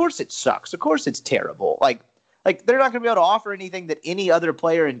say? Of course it sucks. Of course it's terrible. Like they're not going to be able to offer anything that any other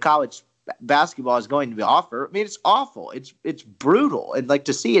player in college basketball is going to be offer. I mean, it's awful. It's brutal, and like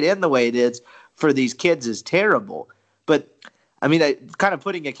to see it end the way it is for these kids is terrible. But I mean, kind of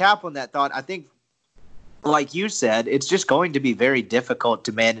putting a cap on that thought, I think, like you said, it's just going to be very difficult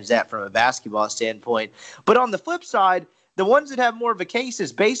to manage that from a basketball standpoint. But on the flip side, the ones that have more of a case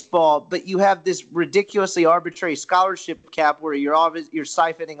is baseball, but you have this ridiculously arbitrary scholarship cap where you're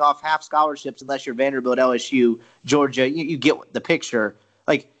siphoning off half scholarships unless you're Vanderbilt, LSU, Georgia. You get the picture.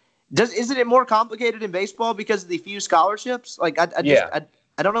 Like, isn't it more complicated in baseball because of the few scholarships? Like, I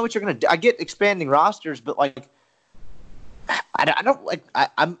don't know what you're going to do. I get expanding rosters, but like, I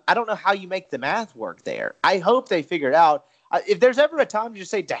don't know how you make the math work there. I hope they figure it out. If there's ever a time to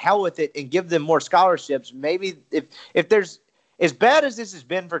just say to hell with it and give them more scholarships, maybe if there's as bad as this has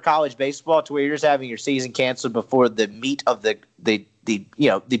been for college baseball to where you're just having your season canceled before the meat of the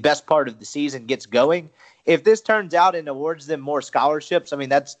best part of the season gets going. If this turns out and awards them more scholarships, I mean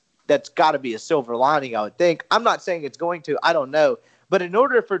that's got to be a silver lining, I would think. I'm not saying it's going to. I don't know. But in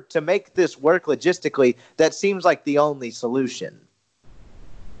order to make this work logistically, that seems like the only solution.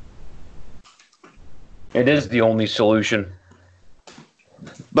 It is the only solution.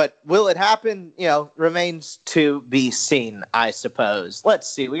 But will it happen? Remains to be seen, I suppose. Let's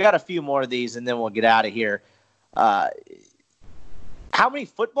see. We got a few more of these, and then we'll get out of here. How many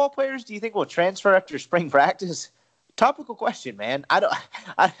football players do you think will transfer after spring practice? Topical question, man.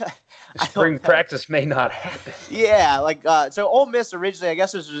 Spring practice may not happen. Yeah, so Ole Miss originally, I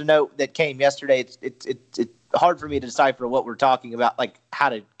guess this was a note that came yesterday. It's hard for me to decipher what we're talking about, like how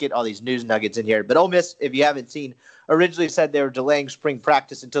to get all these news nuggets in here. But Ole Miss, if you haven't seen, originally said they were delaying spring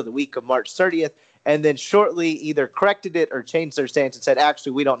practice until the week of March 30th, and then shortly either corrected it or changed their stance and said,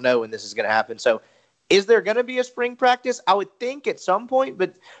 actually, we don't know when this is going to happen. So is there going to be a spring practice? I would think at some point,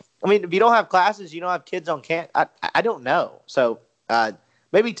 but I mean, if you don't have classes, you don't have kids on camp. I don't know. So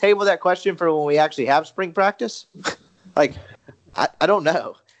maybe table that question for when we actually have spring practice. Like, I don't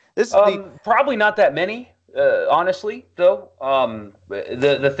know. This is probably not that many, honestly. Though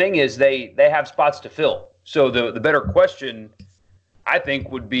the thing is, they have spots to fill. So the better question, I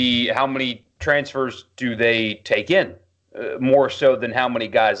think, would be how many transfers do they take in, more so than how many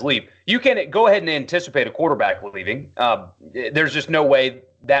guys leave. You can go ahead and anticipate a quarterback leaving. There's just no way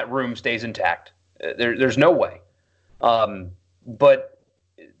that room stays intact. There's no way. But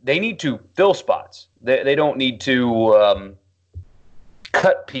they need to fill spots. They don't need to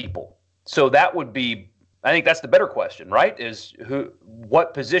cut people. So that would be, I think that's the better question, right? Is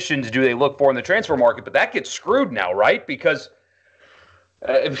what positions do they look for in the transfer market? But that gets screwed now, right? Because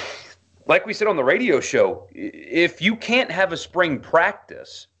like we said on the radio show, if you can't have a spring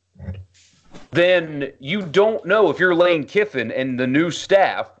practice, then you don't know if you're Lane Kiffin and the new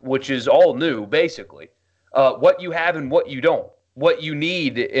staff, which is all new basically, what you have and what you don't, what you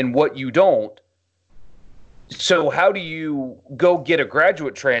need and what you don't. So how do you go get a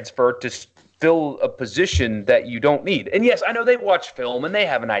graduate transfer to fill a position that you don't need? And yes, I know they watch film and they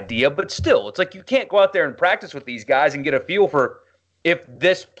have an idea, but still, it's like you can't go out there and practice with these guys and get a feel for if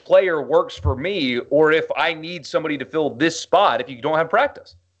this player works for me or if I need somebody to fill this spot if you don't have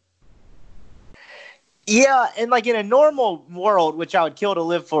practice. Yeah, and like in a normal world, which I would kill to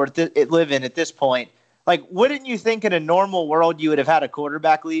live in at this point, like, wouldn't you think in a normal world you would have had a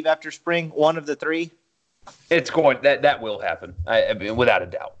quarterback leave after spring, one of the three? It's going that will happen, I mean, without a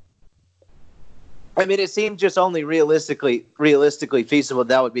doubt. I mean, it seems just only realistically feasible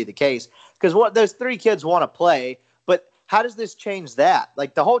that would be the case, because what those three kids want to play. But how does this change that?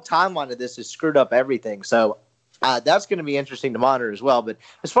 Like, the whole timeline of this has screwed up everything. So that's going to be interesting to monitor as well. But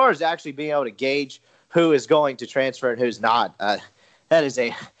as far as actually being able to gauge who is going to transfer and who's not, that is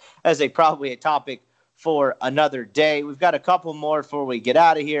probably a topic for another day. We've got a couple more before we get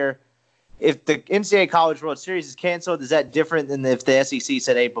out of here. If the NCAA College World Series is canceled, is that different than if the SEC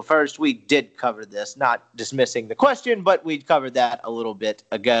said April 1st? We did cover this, not dismissing the question, but we covered that a little bit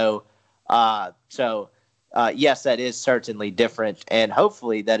ago. Yes, that is certainly different, and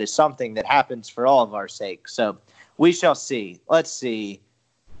hopefully that is something that happens for all of our sake. So we shall see. Let's see.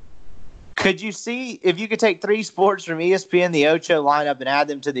 Could you see, if you could take three sports from ESPN, the Ocho lineup, and add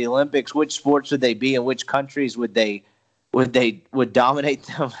them to the Olympics, which sports would they be, and which countries would dominate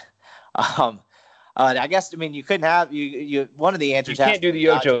them? I guess, I mean, you couldn't have you. One of the answers. You can't do the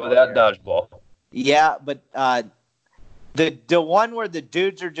Ocho without dodgeball. Yeah, but the one where the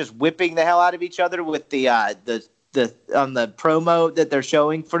dudes are just whipping the hell out of each other with the on the promo that they're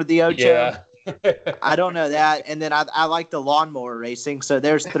showing for the Ocho. Yeah. I don't know that. And then I like the lawnmower racing. So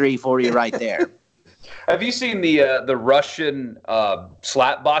there's three for you right there. Have you seen the Russian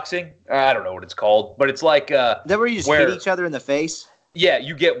slap boxing? I don't know what it's called, but it's like that where you just hit each other in the face. Yeah,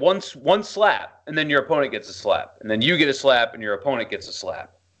 you get one slap, and then your opponent gets a slap, and then you get a slap, and your opponent gets a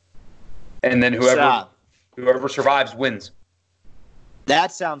slap, and then whoever survives wins.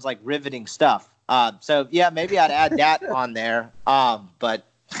 That sounds like riveting stuff. So yeah, maybe I'd add that on there. But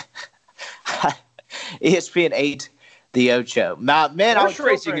ESPN 8, the Ocho. Man, horse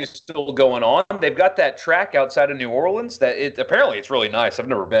racing is still going on. They've got that track outside of New Orleans apparently it's really nice. I've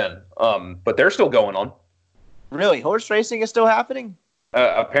never been, but they're still going on. Really, horse racing is still happening?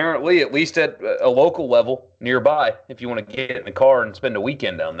 Apparently, at least at a local level nearby, if you want to get in the car and spend a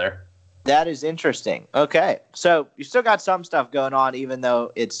weekend down there. That is interesting. Okay, so you still got some stuff going on, even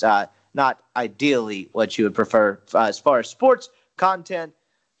though it's not ideally what you would prefer as far as sports content.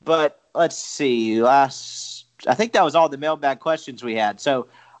 But let's see. I think that was all the mailbag questions we had. So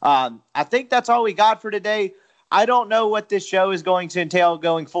I think that's all we got for today. I don't know what this show is going to entail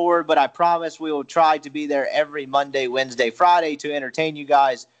going forward, but I promise we will try to be there every Monday, Wednesday, Friday to entertain you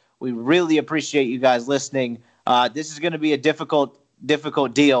guys. We really appreciate you guys listening. This is going to be a difficult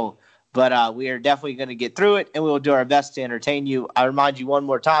deal, but we are definitely going to get through it, and we will do our best to entertain you. I remind you one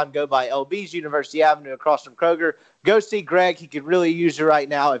more time, go by LB's University Avenue across from Kroger. Go see Greg. He could really use you right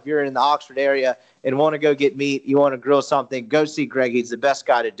now if you're in the Oxford area and want to go get meat, you want to grill something, go see Greg. He's the best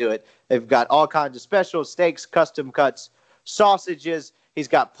guy to do it. They've got all kinds of special steaks, custom cuts, sausages. He's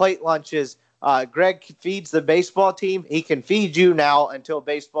got plate lunches. Greg feeds the baseball team. He can feed you now until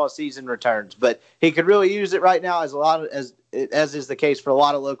baseball season returns. But he could really use it right now, as is the case for a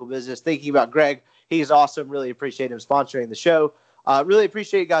lot of local business. Thinking about Greg, he's awesome. Really appreciate him sponsoring the show. Really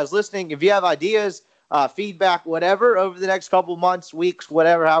appreciate you guys listening. If you have ideas, feedback, whatever, over the next couple months, weeks,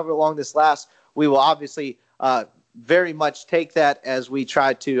 whatever, however long this lasts, we will obviously very much take that as we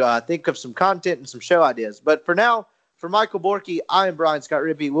try to think of some content and some show ideas. But for now, for Michael Borky, I am Brian Scott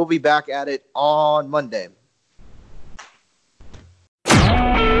Rippey. We'll be back at it on Monday.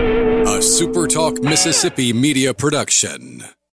 A SuperTalk Mississippi media production.